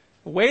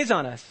 It weighs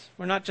on us.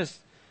 We're not just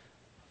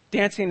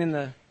dancing in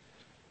the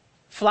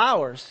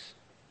flowers,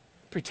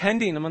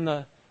 pretending among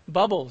the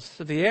bubbles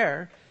of the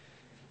air.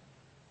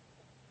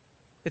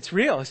 It's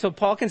real. So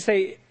Paul can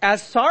say,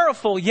 as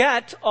sorrowful,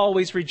 yet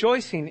always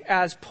rejoicing,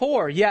 as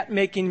poor, yet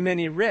making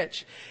many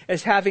rich,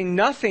 as having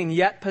nothing,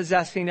 yet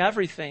possessing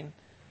everything.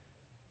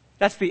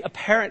 That's the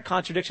apparent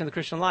contradiction of the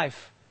Christian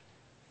life.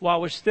 While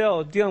we're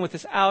still dealing with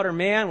this outer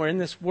man, we're in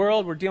this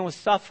world, we're dealing with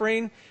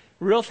suffering,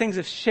 real things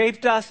have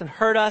shaped us and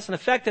hurt us and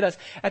affected us.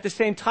 At the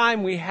same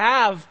time, we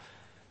have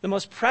the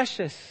most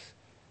precious.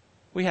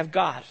 We have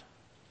God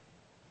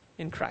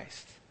in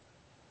Christ.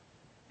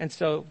 And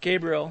so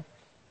Gabriel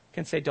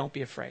can say, don't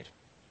be afraid.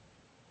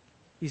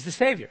 He's the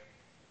Savior.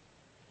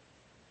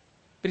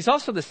 But he's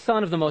also the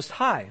Son of the Most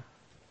High.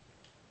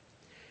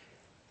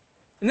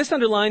 And this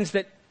underlines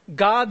that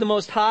God the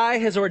Most High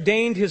has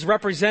ordained his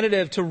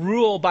representative to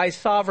rule by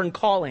sovereign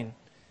calling.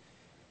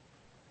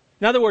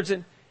 In other words,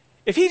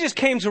 if he just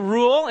came to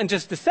rule and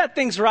just to set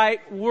things right,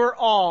 we're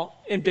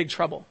all in big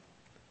trouble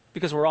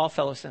because we're all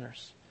fellow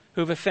sinners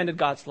who have offended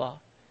God's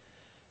law.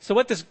 So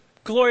what this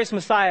glorious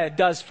Messiah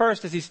does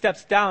first is he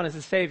steps down as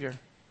a Savior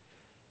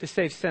to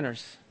save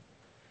sinners.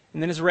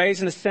 And then is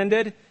raised and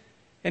ascended,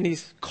 and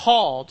he's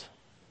called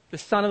the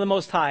Son of the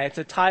Most High. It's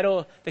a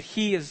title that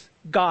he is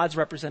God's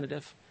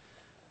representative.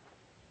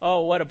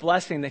 Oh, what a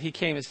blessing that he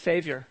came as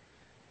Savior.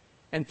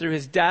 And through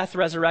his death,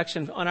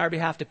 resurrection on our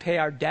behalf to pay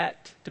our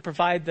debt, to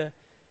provide the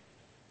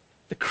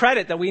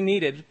credit that we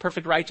needed,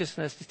 perfect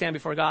righteousness to stand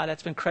before God.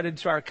 That's been credited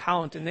to our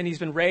account. And then he's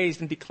been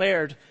raised and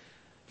declared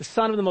the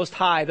Son of the Most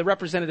High, the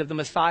representative, the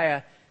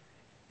Messiah.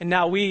 And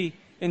now we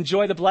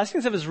enjoy the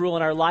blessings of his rule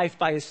in our life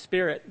by his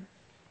Spirit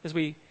as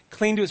we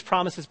cling to his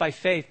promises by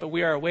faith, but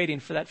we are waiting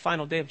for that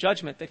final day of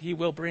judgment that he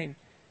will bring.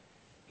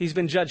 He's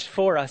been judged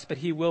for us, but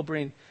he will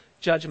bring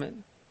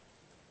judgment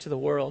to the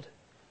world.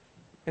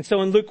 And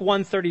so in Luke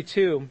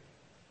 1:32,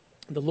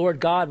 The Lord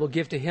God will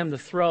give to him the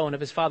throne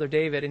of his father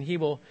David, and he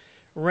will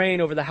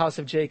reign over the house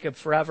of Jacob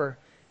forever,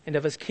 and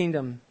of his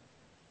kingdom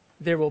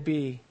there will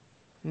be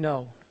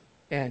no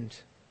end.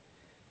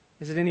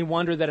 Is it any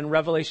wonder that in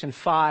Revelation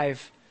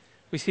 5,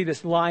 we see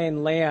this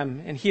lion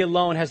lamb, and he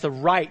alone has the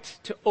right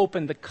to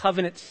open the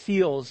covenant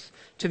seals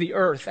to the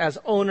earth as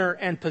owner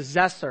and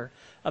possessor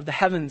of the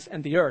heavens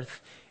and the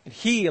earth. And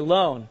he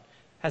alone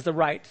has the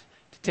right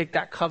to take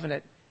that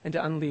covenant and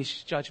to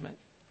unleash judgment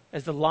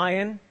as the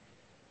lion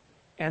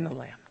and the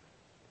lamb,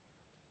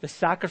 the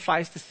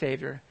sacrifice, the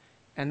Savior,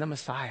 and the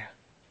Messiah.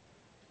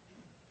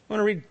 I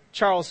want to read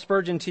Charles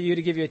Spurgeon to you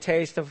to give you a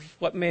taste of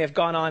what may have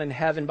gone on in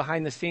heaven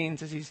behind the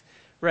scenes as he's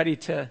ready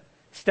to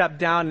step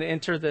down and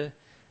enter the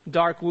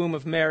dark womb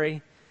of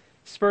Mary.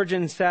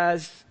 Spurgeon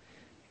says,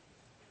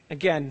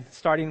 again,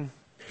 starting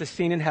the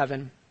scene in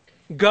heaven,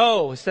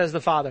 "Go," says the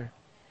Father,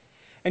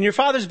 "and your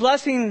Father's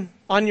blessing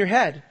on your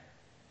head."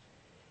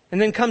 And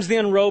then comes the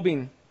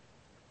unrobing.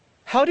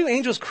 How do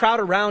angels crowd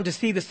around to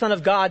see the Son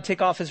of God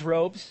take off his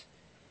robes?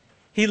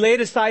 He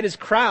laid aside his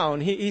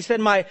crown. He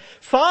said, "My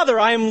Father,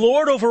 I am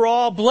Lord over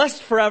all,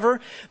 blessed forever,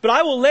 but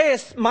I will lay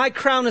my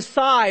crown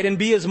aside and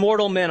be as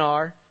mortal men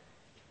are."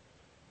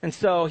 And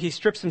so he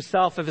strips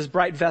himself of his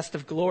bright vest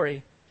of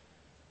glory.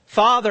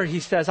 "Father,"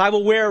 he says, "I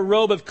will wear a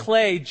robe of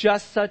clay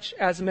just such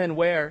as men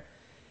wear."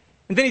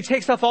 And then he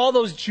takes off all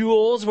those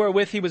jewels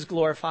wherewith he was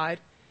glorified.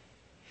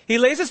 He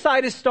lays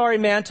aside his starry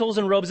mantles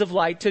and robes of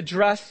light to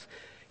dress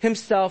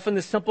himself in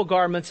the simple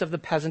garments of the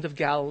peasant of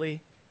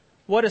Galilee.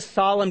 What a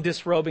solemn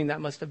disrobing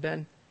that must have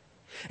been.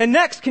 And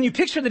next, can you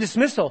picture the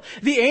dismissal?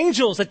 The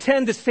angels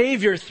attend the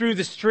Savior through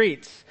the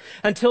streets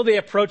until they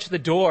approach the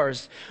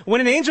doors.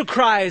 When an angel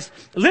cries,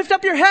 "Lift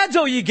up your heads,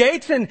 O ye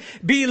gates, and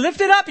be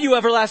lifted up, you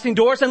everlasting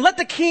doors, and let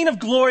the King of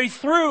glory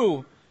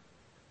through."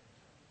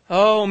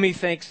 Oh,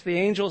 methinks the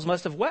angels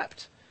must have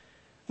wept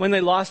when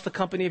they lost the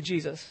company of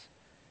Jesus,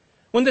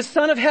 when the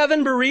Son of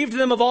Heaven bereaved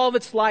them of all of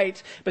its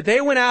light, but they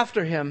went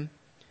after him.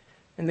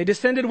 And they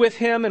descended with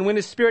him, and when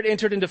his spirit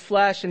entered into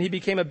flesh and he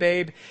became a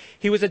babe,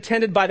 he was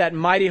attended by that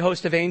mighty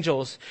host of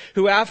angels,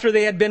 who after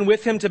they had been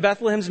with him to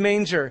Bethlehem's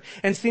manger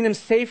and seen him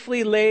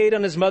safely laid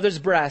on his mother's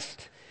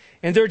breast,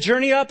 in their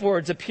journey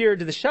upwards appeared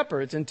to the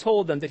shepherds and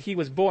told them that he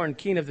was born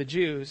King of the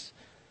Jews.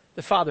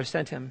 The Father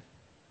sent him.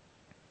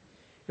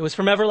 It was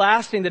from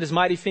everlasting that his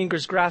mighty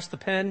fingers grasped the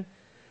pen,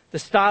 the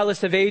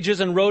stylus of ages,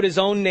 and wrote his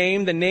own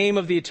name, the name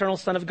of the eternal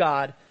Son of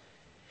God.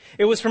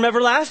 It was from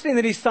everlasting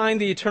that he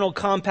signed the eternal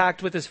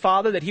compact with his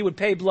Father that he would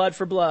pay blood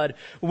for blood,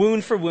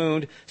 wound for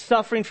wound,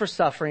 suffering for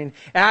suffering,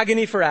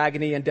 agony for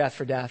agony, and death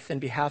for death in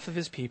behalf of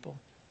his people.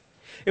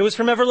 It was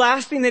from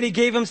everlasting that he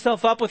gave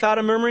himself up without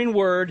a murmuring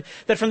word,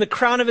 that from the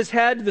crown of his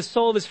head to the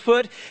sole of his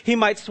foot he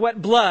might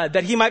sweat blood,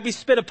 that he might be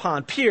spit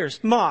upon,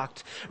 pierced,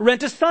 mocked,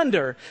 rent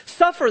asunder,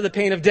 suffer the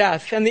pain of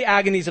death and the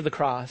agonies of the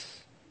cross.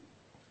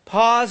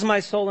 Pause,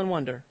 my soul, and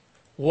wonder.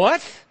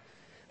 What?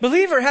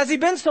 Believer, has he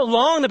been so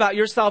long about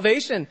your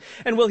salvation,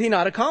 and will he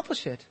not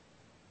accomplish it?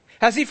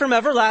 Has he from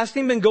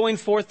everlasting been going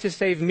forth to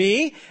save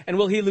me, and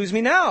will he lose me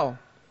now?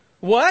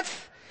 What?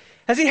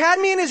 Has he had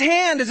me in his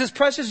hand as his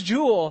precious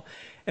jewel,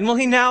 and will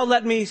he now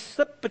let me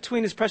slip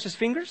between his precious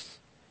fingers?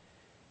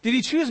 Did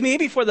he choose me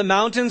before the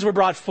mountains were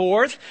brought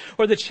forth,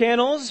 or the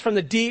channels from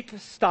the deep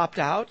stopped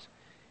out?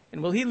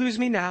 And will he lose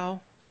me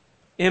now?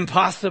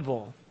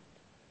 Impossible.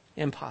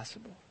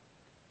 Impossible.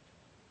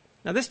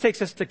 Now this takes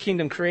us to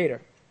Kingdom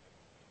Creator.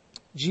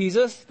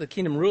 Jesus, the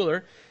kingdom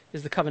ruler,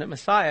 is the covenant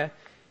Messiah.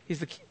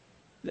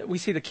 We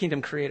see the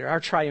kingdom creator, our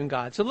triune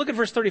God. So look at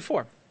verse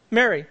 34.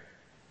 Mary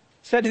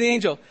said to the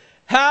angel,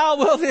 "How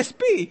will this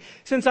be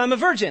since I'm a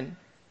virgin?"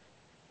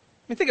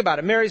 I mean, think about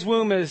it. Mary's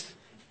womb is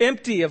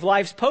empty of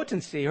life's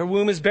potency. Her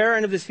womb is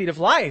barren of the seed of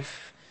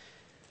life.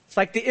 It's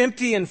like the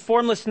empty and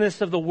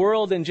formlessness of the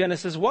world in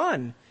Genesis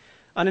 1.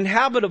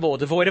 Uninhabitable,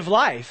 devoid of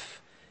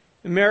life.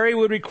 Mary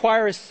would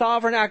require a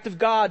sovereign act of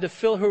God to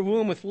fill her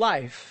womb with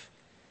life.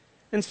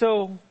 And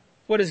so,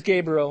 what does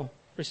Gabriel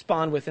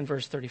respond with in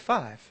verse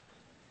 35?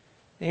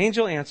 The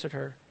angel answered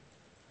her,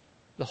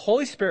 "The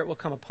Holy Spirit will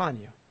come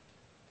upon you,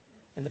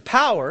 and the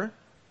power,"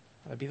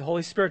 that would be the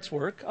Holy Spirit's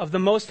work, "of the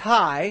Most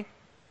High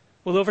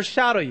will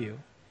overshadow you,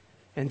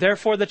 and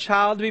therefore the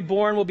child to be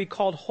born will be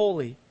called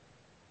Holy,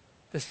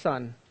 the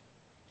Son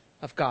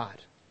of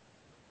God."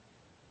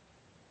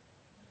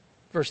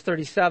 Verse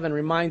 37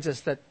 reminds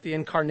us that the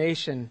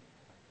incarnation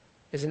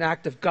is an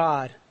act of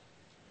God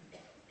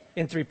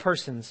in three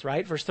persons,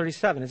 right? Verse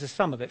 37 is the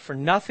sum of it. For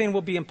nothing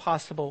will be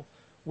impossible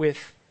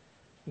with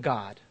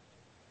God.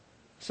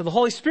 So the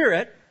Holy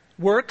Spirit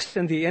works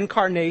in the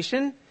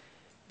incarnation,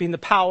 being the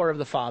power of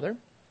the Father.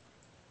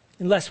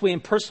 Unless we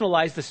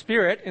impersonalize the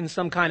Spirit in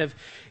some kind of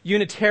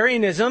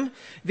Unitarianism,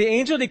 the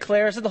angel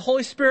declares that the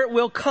Holy Spirit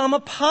will come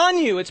upon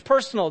you. It's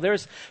personal.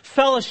 There's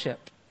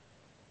fellowship.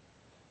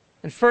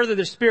 And further,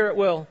 the Spirit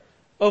will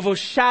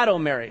overshadow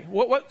Mary.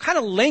 What kind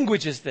of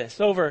language is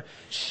this?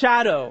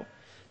 Overshadow.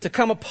 To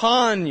come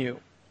upon you.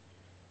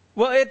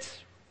 Well, it's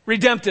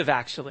redemptive,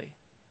 actually.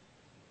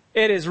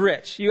 It is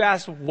rich. You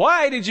ask,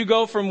 why did you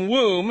go from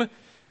womb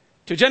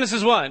to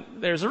Genesis 1?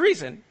 There's a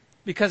reason.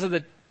 because of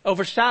the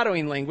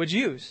overshadowing language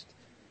used.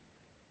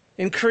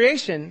 In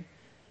creation,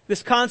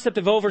 this concept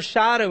of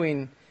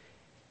overshadowing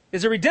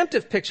is a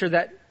redemptive picture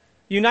that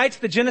unites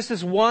the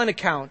Genesis 1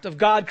 account of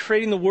God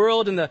creating the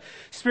world and the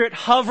Spirit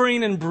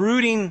hovering and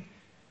brooding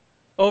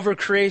over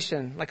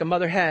creation like a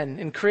mother hen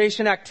in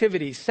creation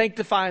activities,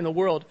 sanctifying the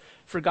world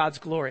for God's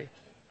glory.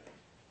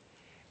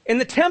 In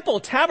the temple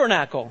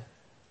tabernacle,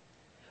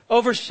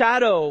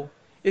 overshadow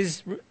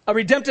is a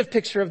redemptive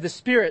picture of the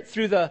Spirit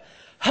through the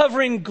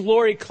hovering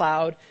glory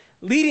cloud,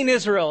 leading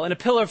Israel in a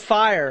pillar of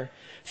fire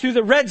through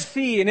the Red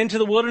Sea and into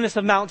the wilderness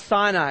of Mount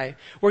Sinai,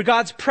 where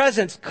God's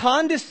presence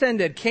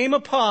condescended, came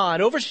upon,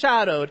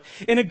 overshadowed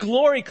in a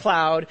glory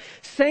cloud,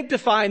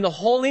 sanctifying the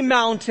holy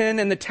mountain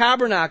and the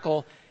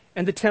tabernacle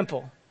and the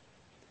temple.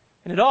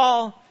 And it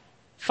all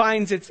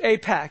finds its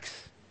apex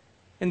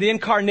in the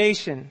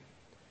incarnation.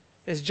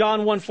 As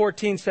John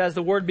 1:14 says,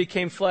 the Word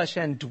became flesh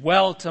and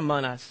dwelt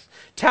among us,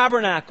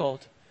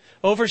 tabernacled,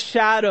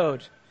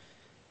 overshadowed,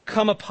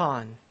 come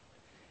upon.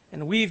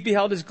 And we've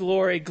beheld His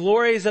glory,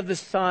 glories of the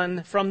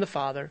Son from the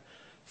Father,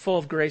 full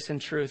of grace and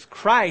truth.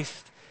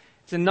 Christ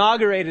is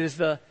inaugurated as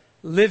the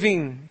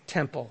living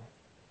temple.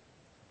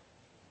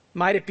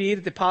 Might it be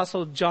that the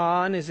Apostle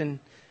John is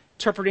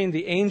interpreting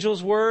the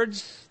angel's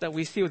words that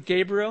we see with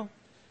Gabriel?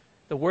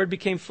 The Word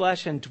became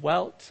flesh and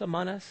dwelt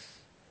among us.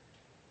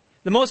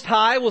 The Most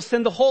High will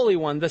send the Holy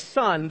One, the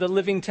Son, the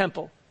living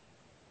temple.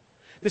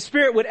 The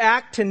Spirit would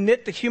act to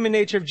knit the human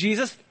nature of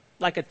Jesus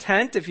like a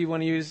tent, if you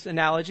want to use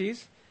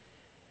analogies,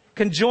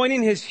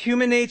 conjoining His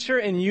human nature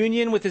in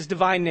union with His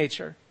divine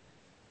nature.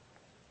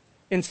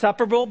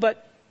 Inseparable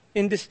but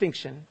in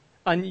distinction.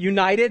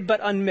 United but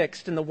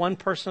unmixed in the one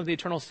person of the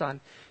eternal Son.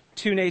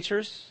 Two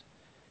natures,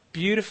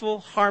 beautiful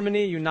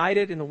harmony,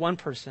 united in the one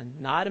person,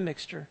 not a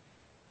mixture.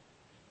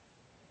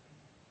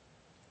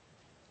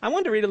 I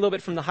wanted to read a little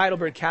bit from the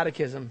Heidelberg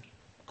Catechism.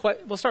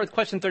 We'll start with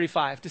question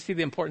 35 to see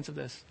the importance of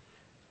this.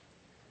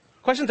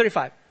 Question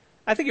 35.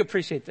 I think you'll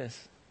appreciate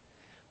this.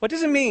 What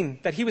does it mean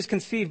that He was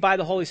conceived by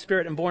the Holy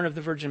Spirit and born of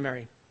the Virgin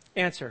Mary?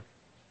 Answer.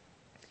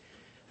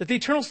 That the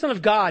eternal Son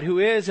of God, who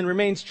is and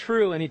remains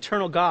true and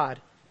eternal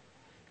God,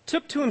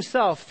 took to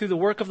Himself through the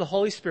work of the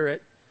Holy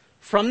Spirit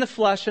from the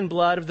flesh and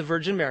blood of the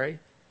Virgin Mary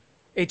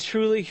a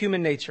truly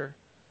human nature,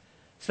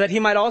 so that He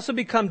might also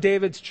become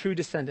David's true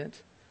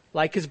descendant,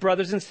 like His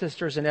brothers and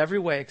sisters in every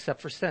way except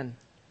for sin.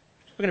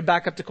 We're going to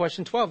back up to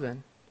question 12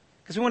 then,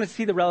 because we want to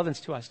see the relevance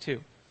to us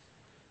too.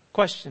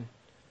 Question.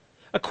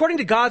 According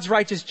to God's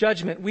righteous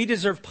judgment, we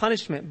deserve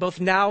punishment both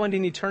now and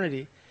in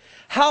eternity.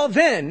 How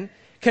then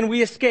can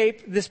we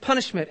escape this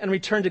punishment and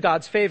return to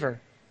God's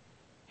favor?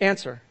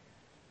 Answer.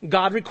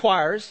 God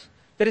requires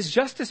that His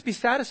justice be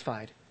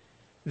satisfied.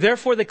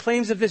 Therefore, the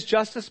claims of this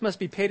justice must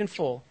be paid in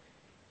full,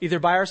 either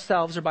by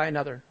ourselves or by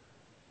another.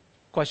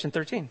 Question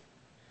 13.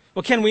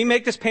 Well, can we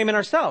make this payment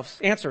ourselves?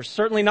 Answer.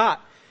 Certainly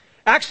not.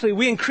 Actually,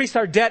 we increase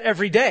our debt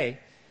every day.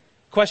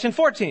 Question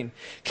 14.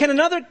 Can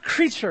another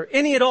creature,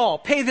 any at all,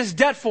 pay this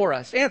debt for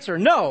us? Answer,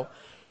 no.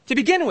 To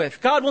begin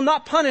with, God will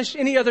not punish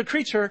any other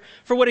creature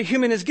for what a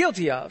human is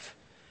guilty of.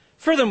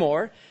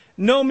 Furthermore,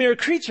 no mere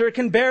creature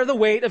can bear the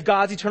weight of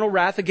God's eternal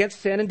wrath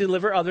against sin and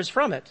deliver others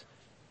from it.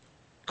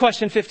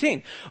 Question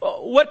 15.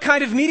 What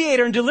kind of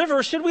mediator and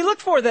deliverer should we look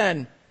for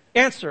then?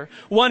 Answer,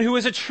 one who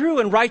is a true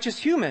and righteous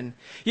human,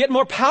 yet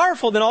more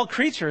powerful than all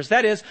creatures.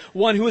 That is,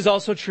 one who is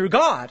also true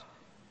God.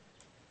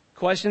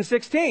 Question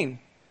 16.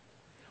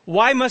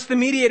 Why must the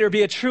mediator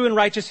be a true and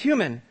righteous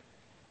human?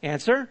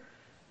 Answer,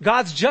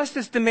 God's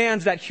justice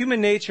demands that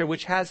human nature,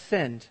 which has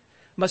sinned,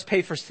 must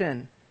pay for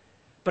sin.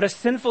 But a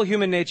sinful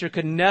human nature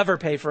could never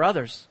pay for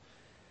others.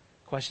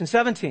 Question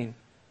 17.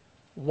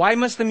 Why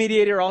must the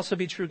mediator also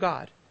be true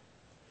God?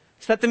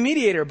 So that the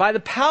mediator, by the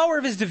power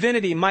of His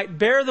divinity, might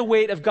bear the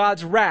weight of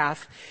God's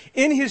wrath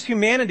in His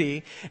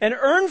humanity and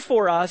earn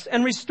for us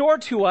and restore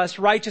to us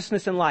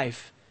righteousness and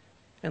life.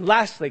 And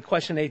lastly,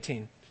 question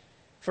 18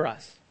 for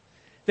us.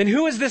 Then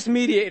who is this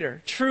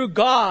mediator? True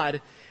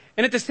God,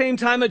 and at the same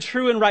time a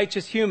true and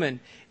righteous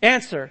human.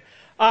 Answer,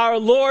 our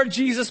Lord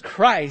Jesus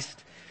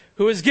Christ,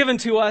 who is given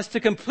to us to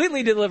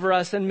completely deliver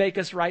us and make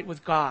us right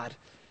with God.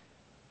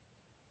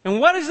 And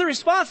what is the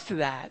response to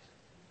that?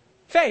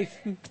 Faith,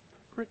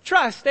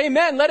 trust,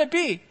 amen, let it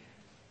be.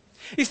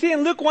 You see,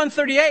 in Luke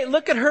 1:38,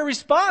 look at her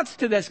response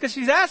to this, because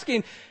she's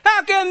asking,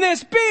 how can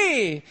this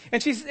be?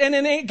 And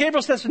then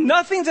Gabriel says,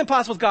 nothing's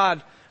impossible with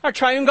God. Our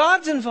triune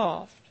God's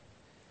involved.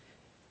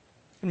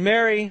 And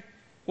Mary,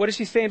 what does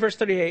she say in verse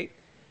 38?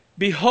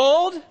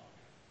 Behold,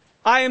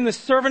 I am the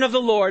servant of the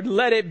Lord.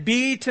 Let it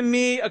be to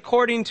me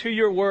according to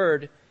your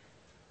word.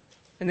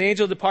 And the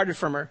angel departed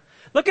from her.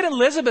 Look at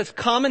Elizabeth's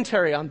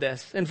commentary on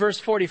this in verse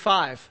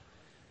 45.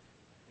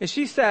 And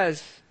she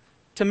says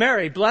to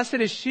Mary, blessed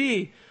is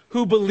she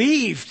who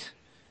believed.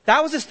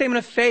 That was a statement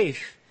of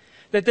faith,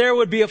 that there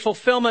would be a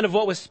fulfillment of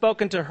what was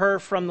spoken to her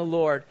from the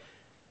Lord.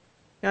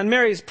 Now, in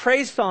Mary's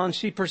praise song,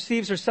 she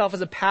perceives herself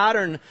as a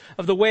pattern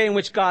of the way in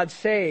which God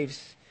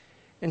saves.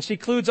 And she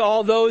includes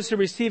all those who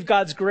receive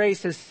God's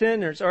grace as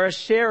sinners or as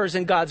sharers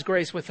in God's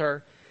grace with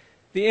her.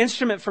 The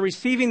instrument for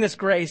receiving this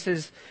grace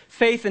is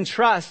faith and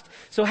trust.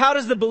 So how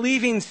does the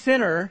believing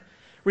sinner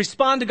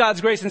respond to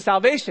God's grace and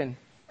salvation?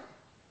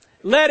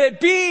 Let it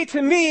be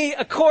to me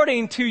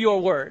according to your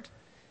word,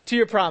 to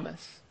your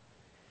promise.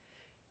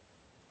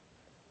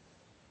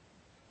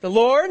 The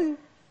Lord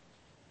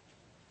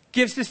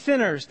gives to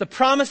sinners the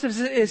promise of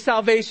his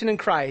salvation in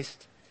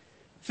Christ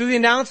through the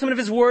announcement of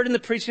his word and the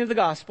preaching of the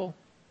gospel.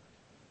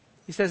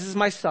 He says, "This is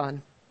my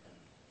son."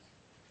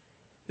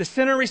 The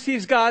sinner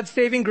receives God's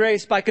saving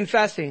grace by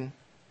confessing,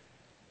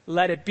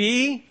 "Let it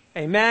be,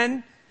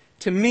 amen,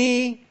 to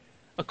me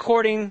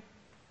according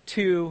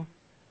to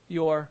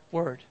your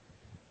word."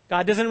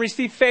 God doesn't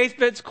receive faith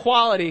for its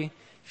quality.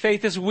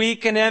 Faith is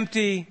weak and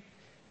empty.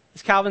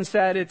 As Calvin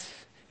said,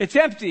 it's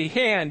empty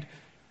and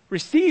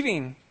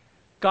receiving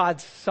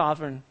God's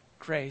sovereign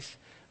grace.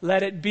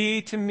 Let it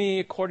be to me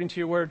according to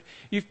your word.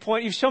 You've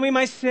shown me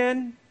my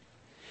sin.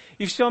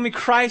 You've shown me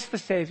Christ the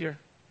Savior.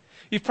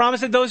 You've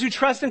promised that those who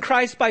trust in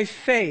Christ by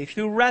faith,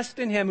 who rest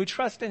in him, who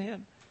trust in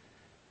him,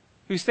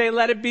 who say,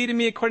 "Let it be to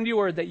me according to your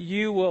word," that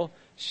you will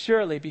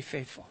surely be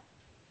faithful.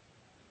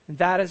 And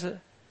that is a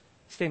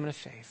statement of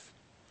faith.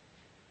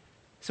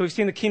 So we've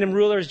seen the kingdom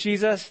ruler is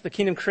Jesus, the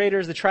kingdom creator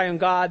is the triune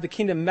God, the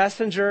kingdom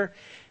messenger.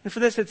 And for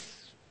this,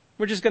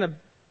 we're just going to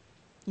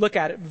look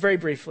at it very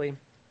briefly.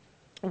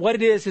 What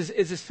it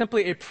is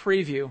simply a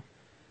preview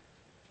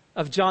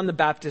of John the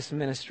Baptist's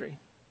ministry.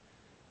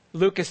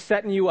 Luke is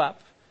setting you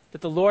up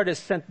that the Lord has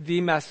sent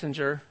the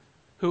messenger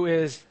who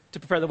is to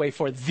prepare the way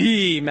for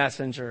the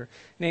messenger,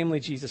 namely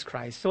Jesus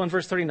Christ. So in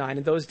verse 39,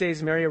 in those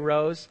days Mary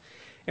arose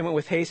and went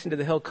with haste into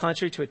the hill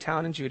country to a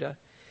town in Judah.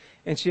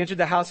 And she entered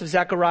the house of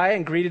Zechariah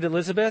and greeted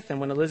Elizabeth. And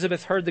when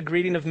Elizabeth heard the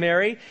greeting of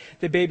Mary,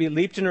 the baby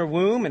leaped in her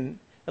womb, and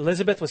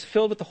Elizabeth was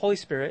filled with the Holy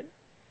Spirit.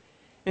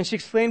 And she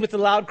exclaimed with a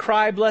loud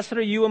cry, "Blessed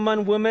are you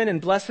among women,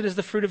 and blessed is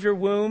the fruit of your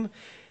womb.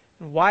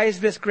 And why is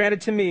this granted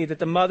to me, that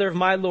the mother of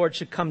my Lord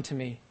should come to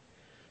me?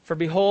 For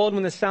behold,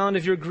 when the sound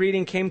of your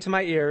greeting came to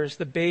my ears,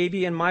 the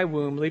baby in my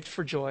womb leaped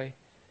for joy.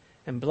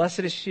 And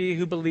blessed is she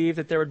who believed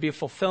that there would be a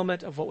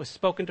fulfillment of what was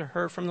spoken to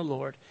her from the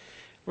Lord."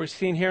 We're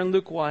seeing here in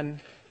Luke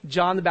 1,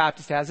 John the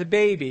Baptist as a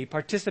baby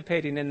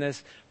participating in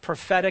this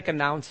prophetic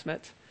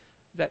announcement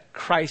that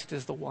Christ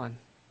is the one.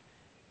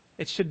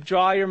 It should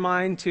draw your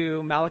mind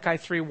to Malachi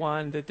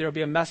 3:1, that there will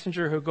be a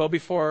messenger who will go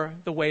before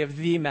the way of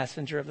the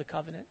messenger of the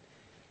covenant.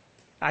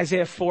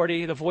 Isaiah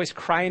 40, the voice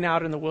crying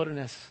out in the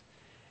wilderness.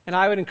 And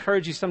I would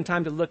encourage you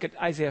sometime to look at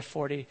Isaiah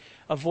 40.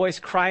 A voice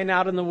crying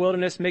out in the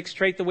wilderness, make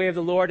straight the way of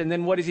the Lord. And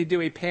then what does he do?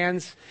 He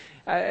pans,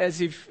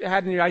 as you've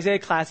had in your Isaiah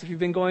class, if you've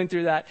been going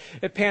through that,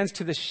 it pans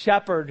to the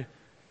shepherd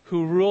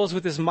who rules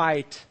with his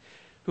might,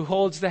 who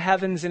holds the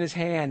heavens in his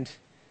hand.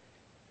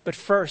 But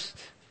first,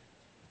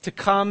 to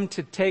come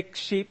to take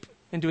sheep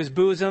into his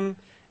bosom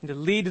and to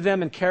lead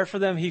them and care for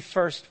them,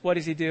 what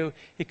does he do?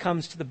 He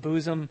comes to the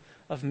bosom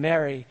of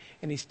Mary,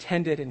 and he's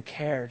tended and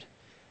cared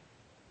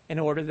in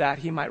order that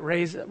he might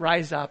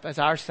rise up as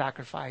our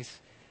sacrifice,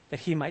 that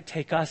he might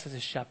take us as a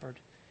shepherd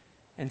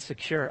and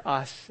secure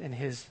us in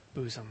his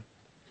bosom.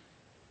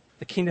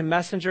 The kingdom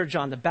messenger,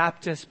 John the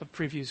Baptist, but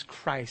previews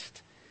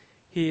Christ.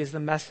 He is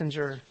the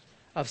messenger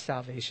of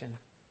salvation.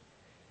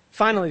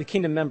 Finally, the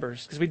kingdom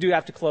members, because we do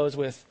have to close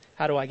with,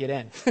 how do I get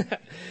in?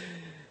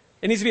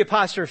 It needs to be a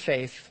posture of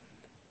faith,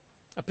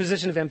 a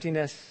position of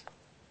emptiness.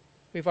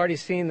 We've already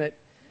seen that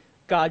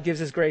God gives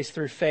his grace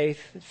through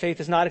faith.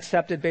 Faith is not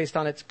accepted based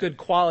on its good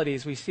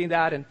qualities. We see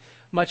that in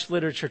much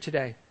literature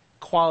today.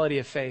 Quality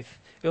of faith.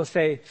 It'll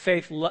say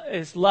faith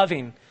is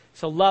loving,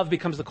 so love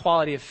becomes the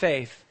quality of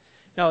faith.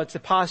 No, it's a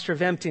posture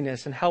of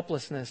emptiness and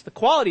helplessness. The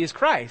quality is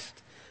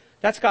Christ.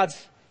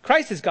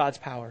 Christ is God's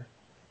power.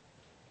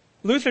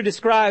 Luther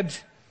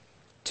described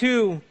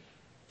two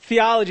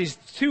theologies,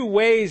 two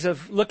ways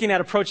of looking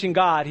at approaching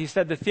God. He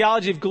said the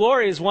theology of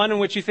glory is one in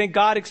which you think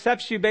God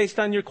accepts you based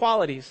on your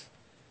qualities.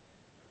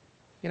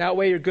 You can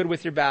outweigh your good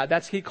with your bad.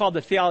 He called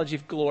the theology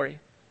of glory.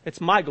 It's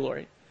my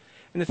glory.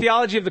 And the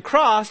theology of the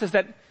cross is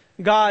that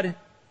God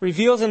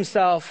reveals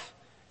himself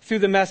through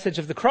the message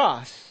of the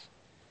cross.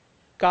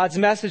 God's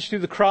message through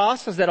the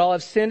cross is that all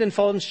have sinned and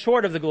fallen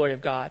short of the glory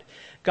of God.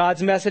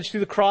 God's message through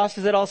the cross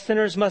is that all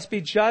sinners must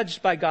be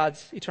judged by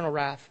God's eternal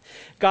wrath.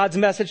 God's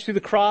message through the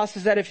cross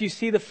is that if you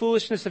see the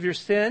foolishness of your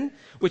sin,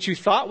 which you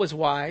thought was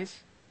wise,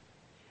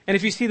 and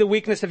if you see the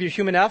weakness of your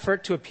human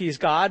effort to appease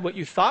God, what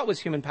you thought was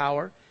human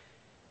power,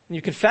 and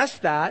you confess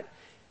that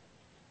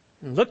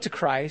and look to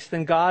Christ,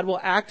 then God will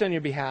act on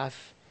your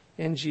behalf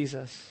in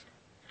Jesus.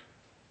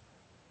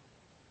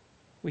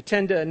 We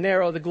tend to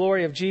narrow the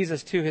glory of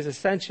Jesus to his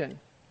ascension.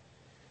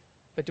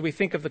 But do we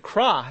think of the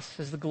cross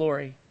as the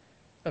glory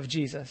of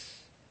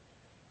Jesus?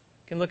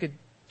 You can look at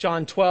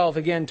John 12,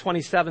 again,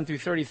 27 through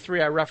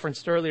 33. I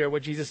referenced earlier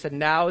what Jesus said,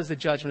 "Now is the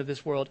judgment of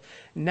this world.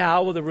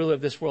 Now will the ruler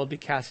of this world be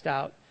cast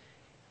out."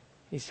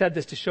 He said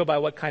this to show by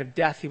what kind of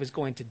death he was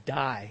going to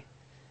die.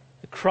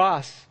 The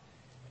cross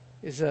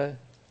is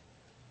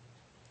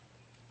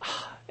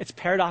it's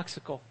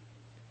paradoxical.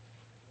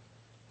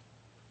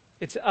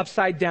 It's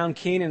upside down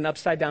king and an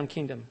upside down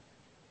kingdom.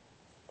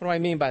 What do I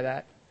mean by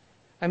that?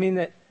 I mean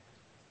that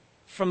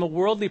from a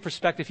worldly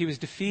perspective, he was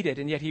defeated,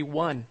 and yet he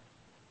won.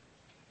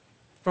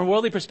 From a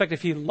worldly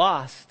perspective, he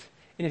lost,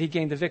 and yet he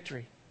gained the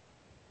victory.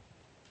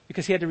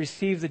 Because he had to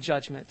receive the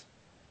judgment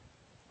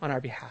on our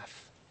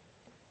behalf.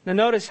 Now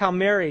notice how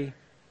Mary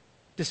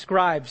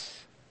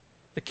describes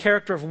the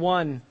character of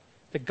one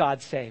that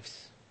God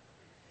saves.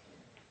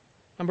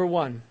 Number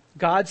one,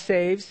 God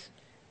saves.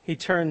 He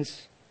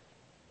turns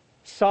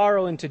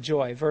sorrow into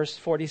joy. Verse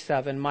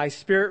 47, my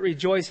spirit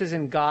rejoices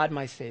in God,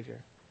 my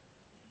Savior.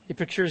 He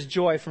procures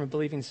joy from a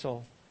believing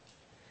soul.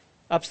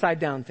 Upside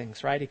down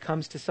things, right? He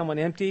comes to someone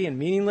empty and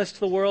meaningless to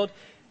the world,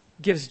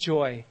 gives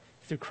joy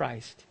through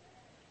Christ.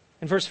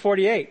 In verse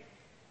 48,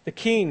 the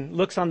king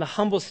looks on the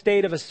humble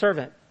state of a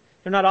servant.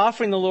 They're not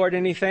offering the Lord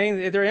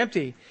anything. They're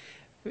empty.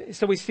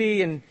 So we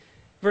see in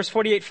verse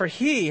 48, for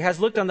he has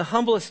looked on the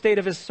humble estate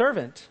of his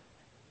servant.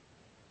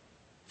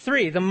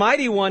 3, the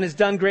mighty one has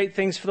done great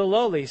things for the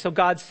lowly. So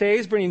God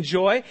saves, bringing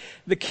joy.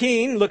 The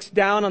king looks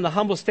down on the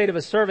humble state of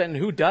a servant.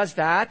 And who does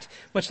that?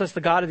 Much less the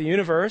God of the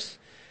universe.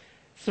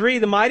 3,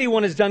 the mighty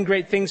one has done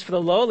great things for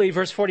the lowly.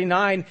 Verse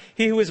 49,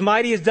 he who is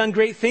mighty has done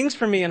great things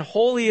for me, and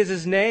holy is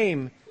his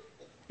name.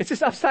 It's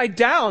just upside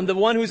down. The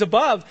one who's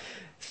above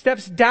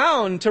steps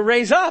down to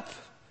raise up.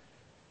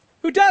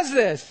 Who does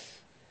this?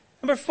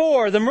 Number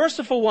 4, the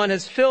merciful one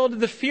has filled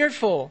the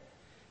fearful.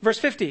 Verse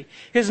 50,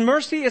 his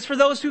mercy is for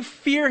those who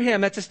fear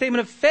him. That's a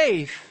statement of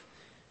faith.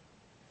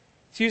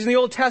 It's used in the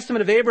Old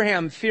Testament of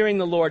Abraham fearing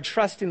the Lord,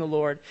 trusting the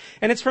Lord.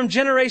 And it's from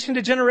generation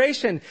to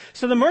generation.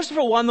 So the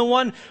merciful one, the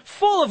one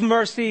full of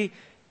mercy,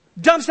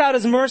 dumps out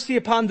his mercy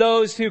upon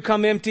those who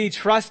come empty,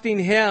 trusting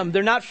him.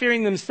 They're not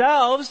fearing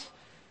themselves.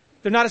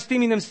 They're not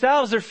esteeming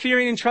themselves. They're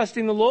fearing and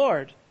trusting the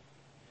Lord.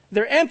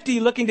 They're empty,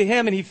 looking to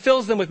him, and he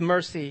fills them with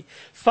mercy.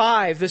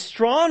 5, the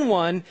strong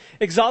one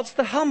exalts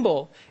the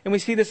humble. And we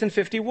see this in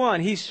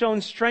 51. He's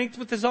shown strength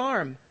with his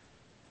arm.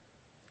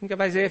 Think of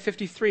Isaiah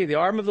 53. The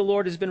arm of the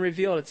Lord has been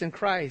revealed. It's in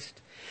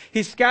Christ.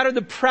 He's scattered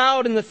the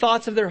proud in the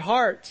thoughts of their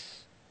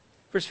hearts.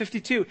 Verse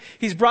 52.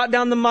 He's brought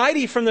down the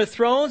mighty from their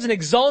thrones and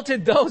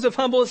exalted those of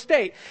humble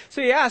estate.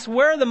 So he asks,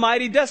 where are the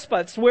mighty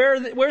despots?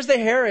 Where's the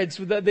Herods?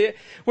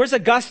 Where's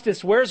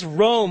Augustus? Where's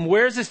Rome?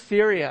 Where's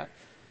Assyria?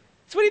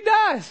 That's what he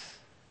does.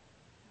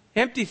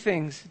 Empty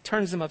things,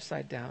 turns them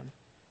upside down.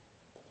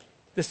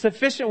 The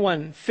sufficient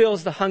one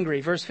fills the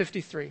hungry. Verse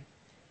 53.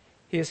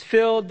 He has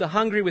filled the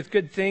hungry with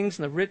good things,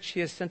 and the rich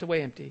he has sent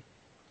away empty.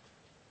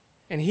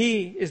 And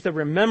he is the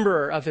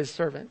rememberer of his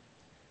servant.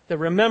 The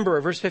rememberer,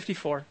 verse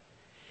 54.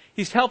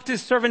 He's helped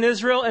his servant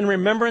Israel in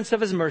remembrance of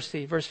his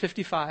mercy. Verse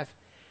 55.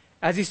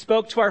 As he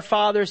spoke to our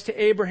fathers,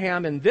 to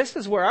Abraham, and this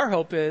is where our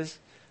hope is,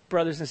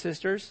 brothers and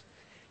sisters,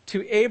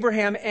 to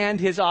Abraham and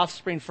his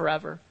offspring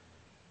forever.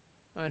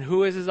 And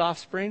who is his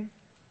offspring?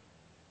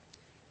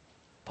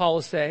 Paul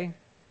will say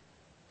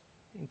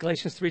in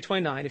Galatians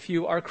 3:29, if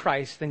you are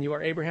Christ, then you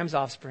are Abraham's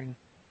offspring,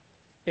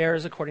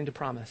 heirs according to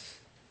promise.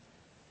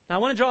 Now I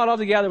want to draw it all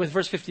together with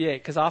verse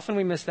 58, because often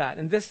we miss that.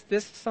 And this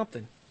is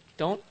something.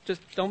 Don't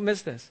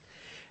miss this.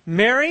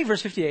 Mary,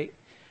 verse 58,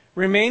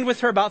 remained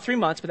with her about 3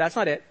 months, but that's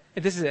not it.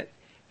 This is it.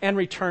 And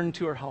returned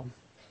to her home.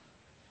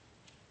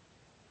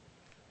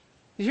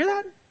 Did you hear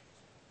that?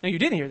 No, you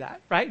didn't hear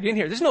that, right? You didn't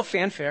hear it. There's no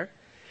fanfare.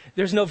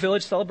 There's no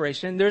village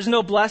celebration. There's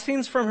no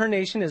blessings from her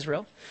nation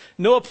Israel.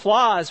 No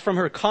applause from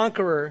her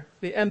conqueror,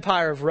 the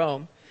empire of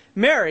Rome.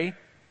 Mary,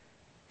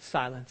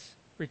 silence,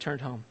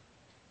 returned home.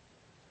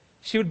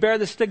 She would bear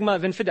the stigma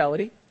of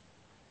infidelity.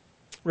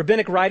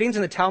 Rabbinic writings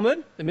in the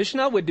Talmud, the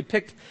Mishnah, would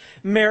depict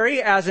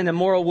Mary as an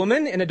immoral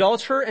woman, an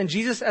adulterer, and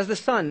Jesus as the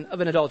son of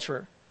an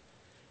adulterer.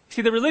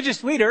 See, the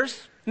religious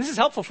leaders, and this is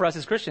helpful for us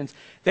as Christians,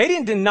 they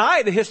didn't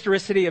deny the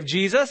historicity of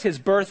Jesus, his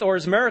birth, or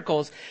his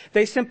miracles.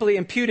 They simply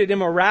imputed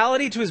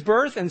immorality to his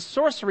birth and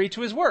sorcery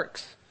to his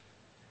works.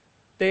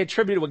 They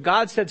attributed what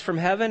God said from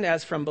heaven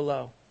as from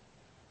below.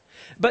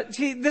 But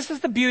see, this is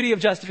the beauty of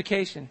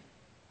justification.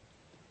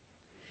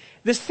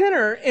 The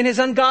sinner in his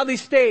ungodly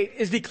state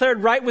is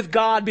declared right with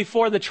God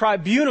before the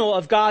tribunal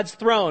of God's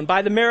throne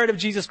by the merit of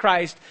Jesus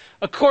Christ,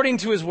 according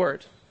to his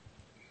word.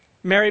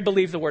 Mary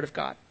believed the word of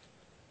God.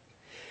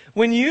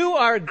 When you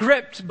are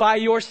gripped by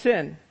your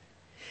sin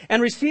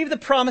and receive the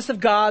promise of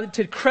God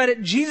to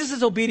credit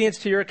Jesus' obedience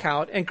to your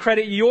account and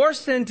credit your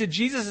sin to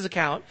Jesus'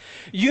 account,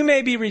 you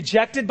may be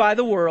rejected by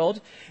the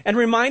world and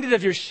reminded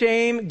of your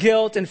shame,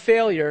 guilt, and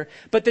failure.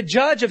 But the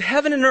judge of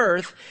heaven and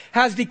earth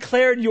has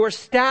declared your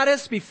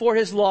status before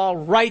his law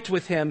right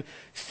with him,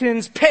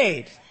 sins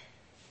paid.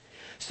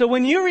 So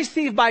when you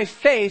receive by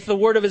faith the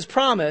word of his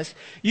promise,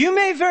 you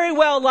may very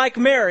well, like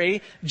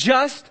Mary,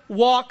 just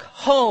walk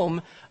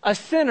home a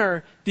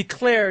sinner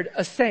declared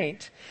a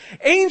saint.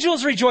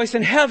 Angels rejoice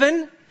in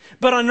heaven,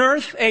 but on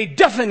earth a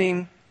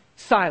deafening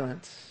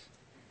silence.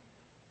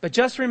 But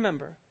just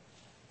remember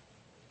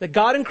that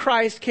God in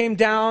Christ came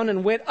down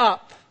and went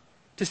up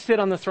to sit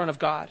on the throne of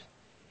God.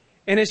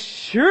 And as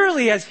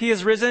surely as he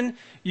is risen,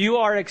 you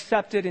are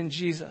accepted in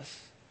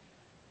Jesus.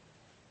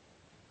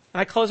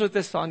 And I close with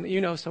this song that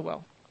you know so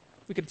well.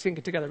 We could sing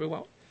it together, we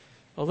won't.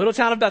 O little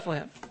town of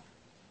Bethlehem.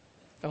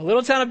 O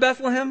little town of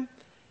Bethlehem,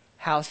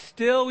 How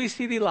still we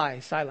see thee lie.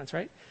 Silence,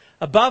 right?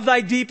 Above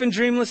thy deep and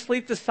dreamless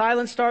sleep, the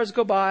silent stars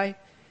go by.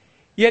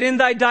 Yet in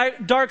thy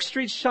dark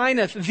streets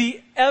shineth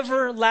the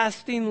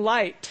everlasting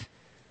light.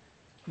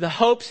 The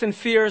hopes and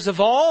fears of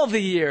all the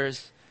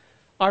years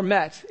are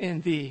met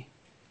in thee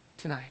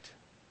tonight.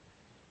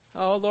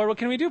 Oh, Lord, what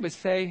can we do but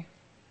say,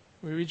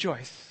 we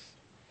rejoice.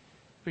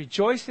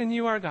 Rejoice in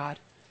you, our God,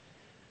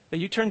 that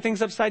you turn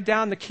things upside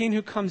down. The King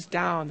who comes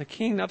down, the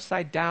King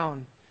upside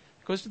down,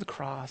 goes to the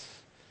cross,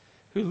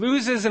 who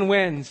loses and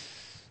wins,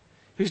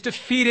 who's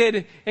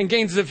defeated and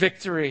gains the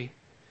victory,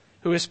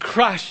 who is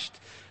crushed,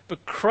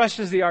 but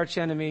crushes the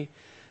archenemy,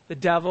 the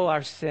devil,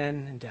 our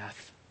sin, and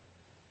death.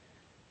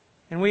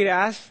 And we'd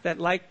ask that,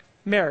 like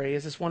Mary,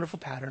 is this wonderful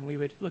pattern, we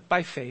would look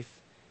by faith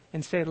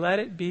and say, let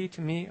it be to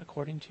me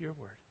according to your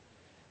word.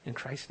 In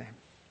Christ's name,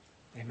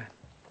 amen.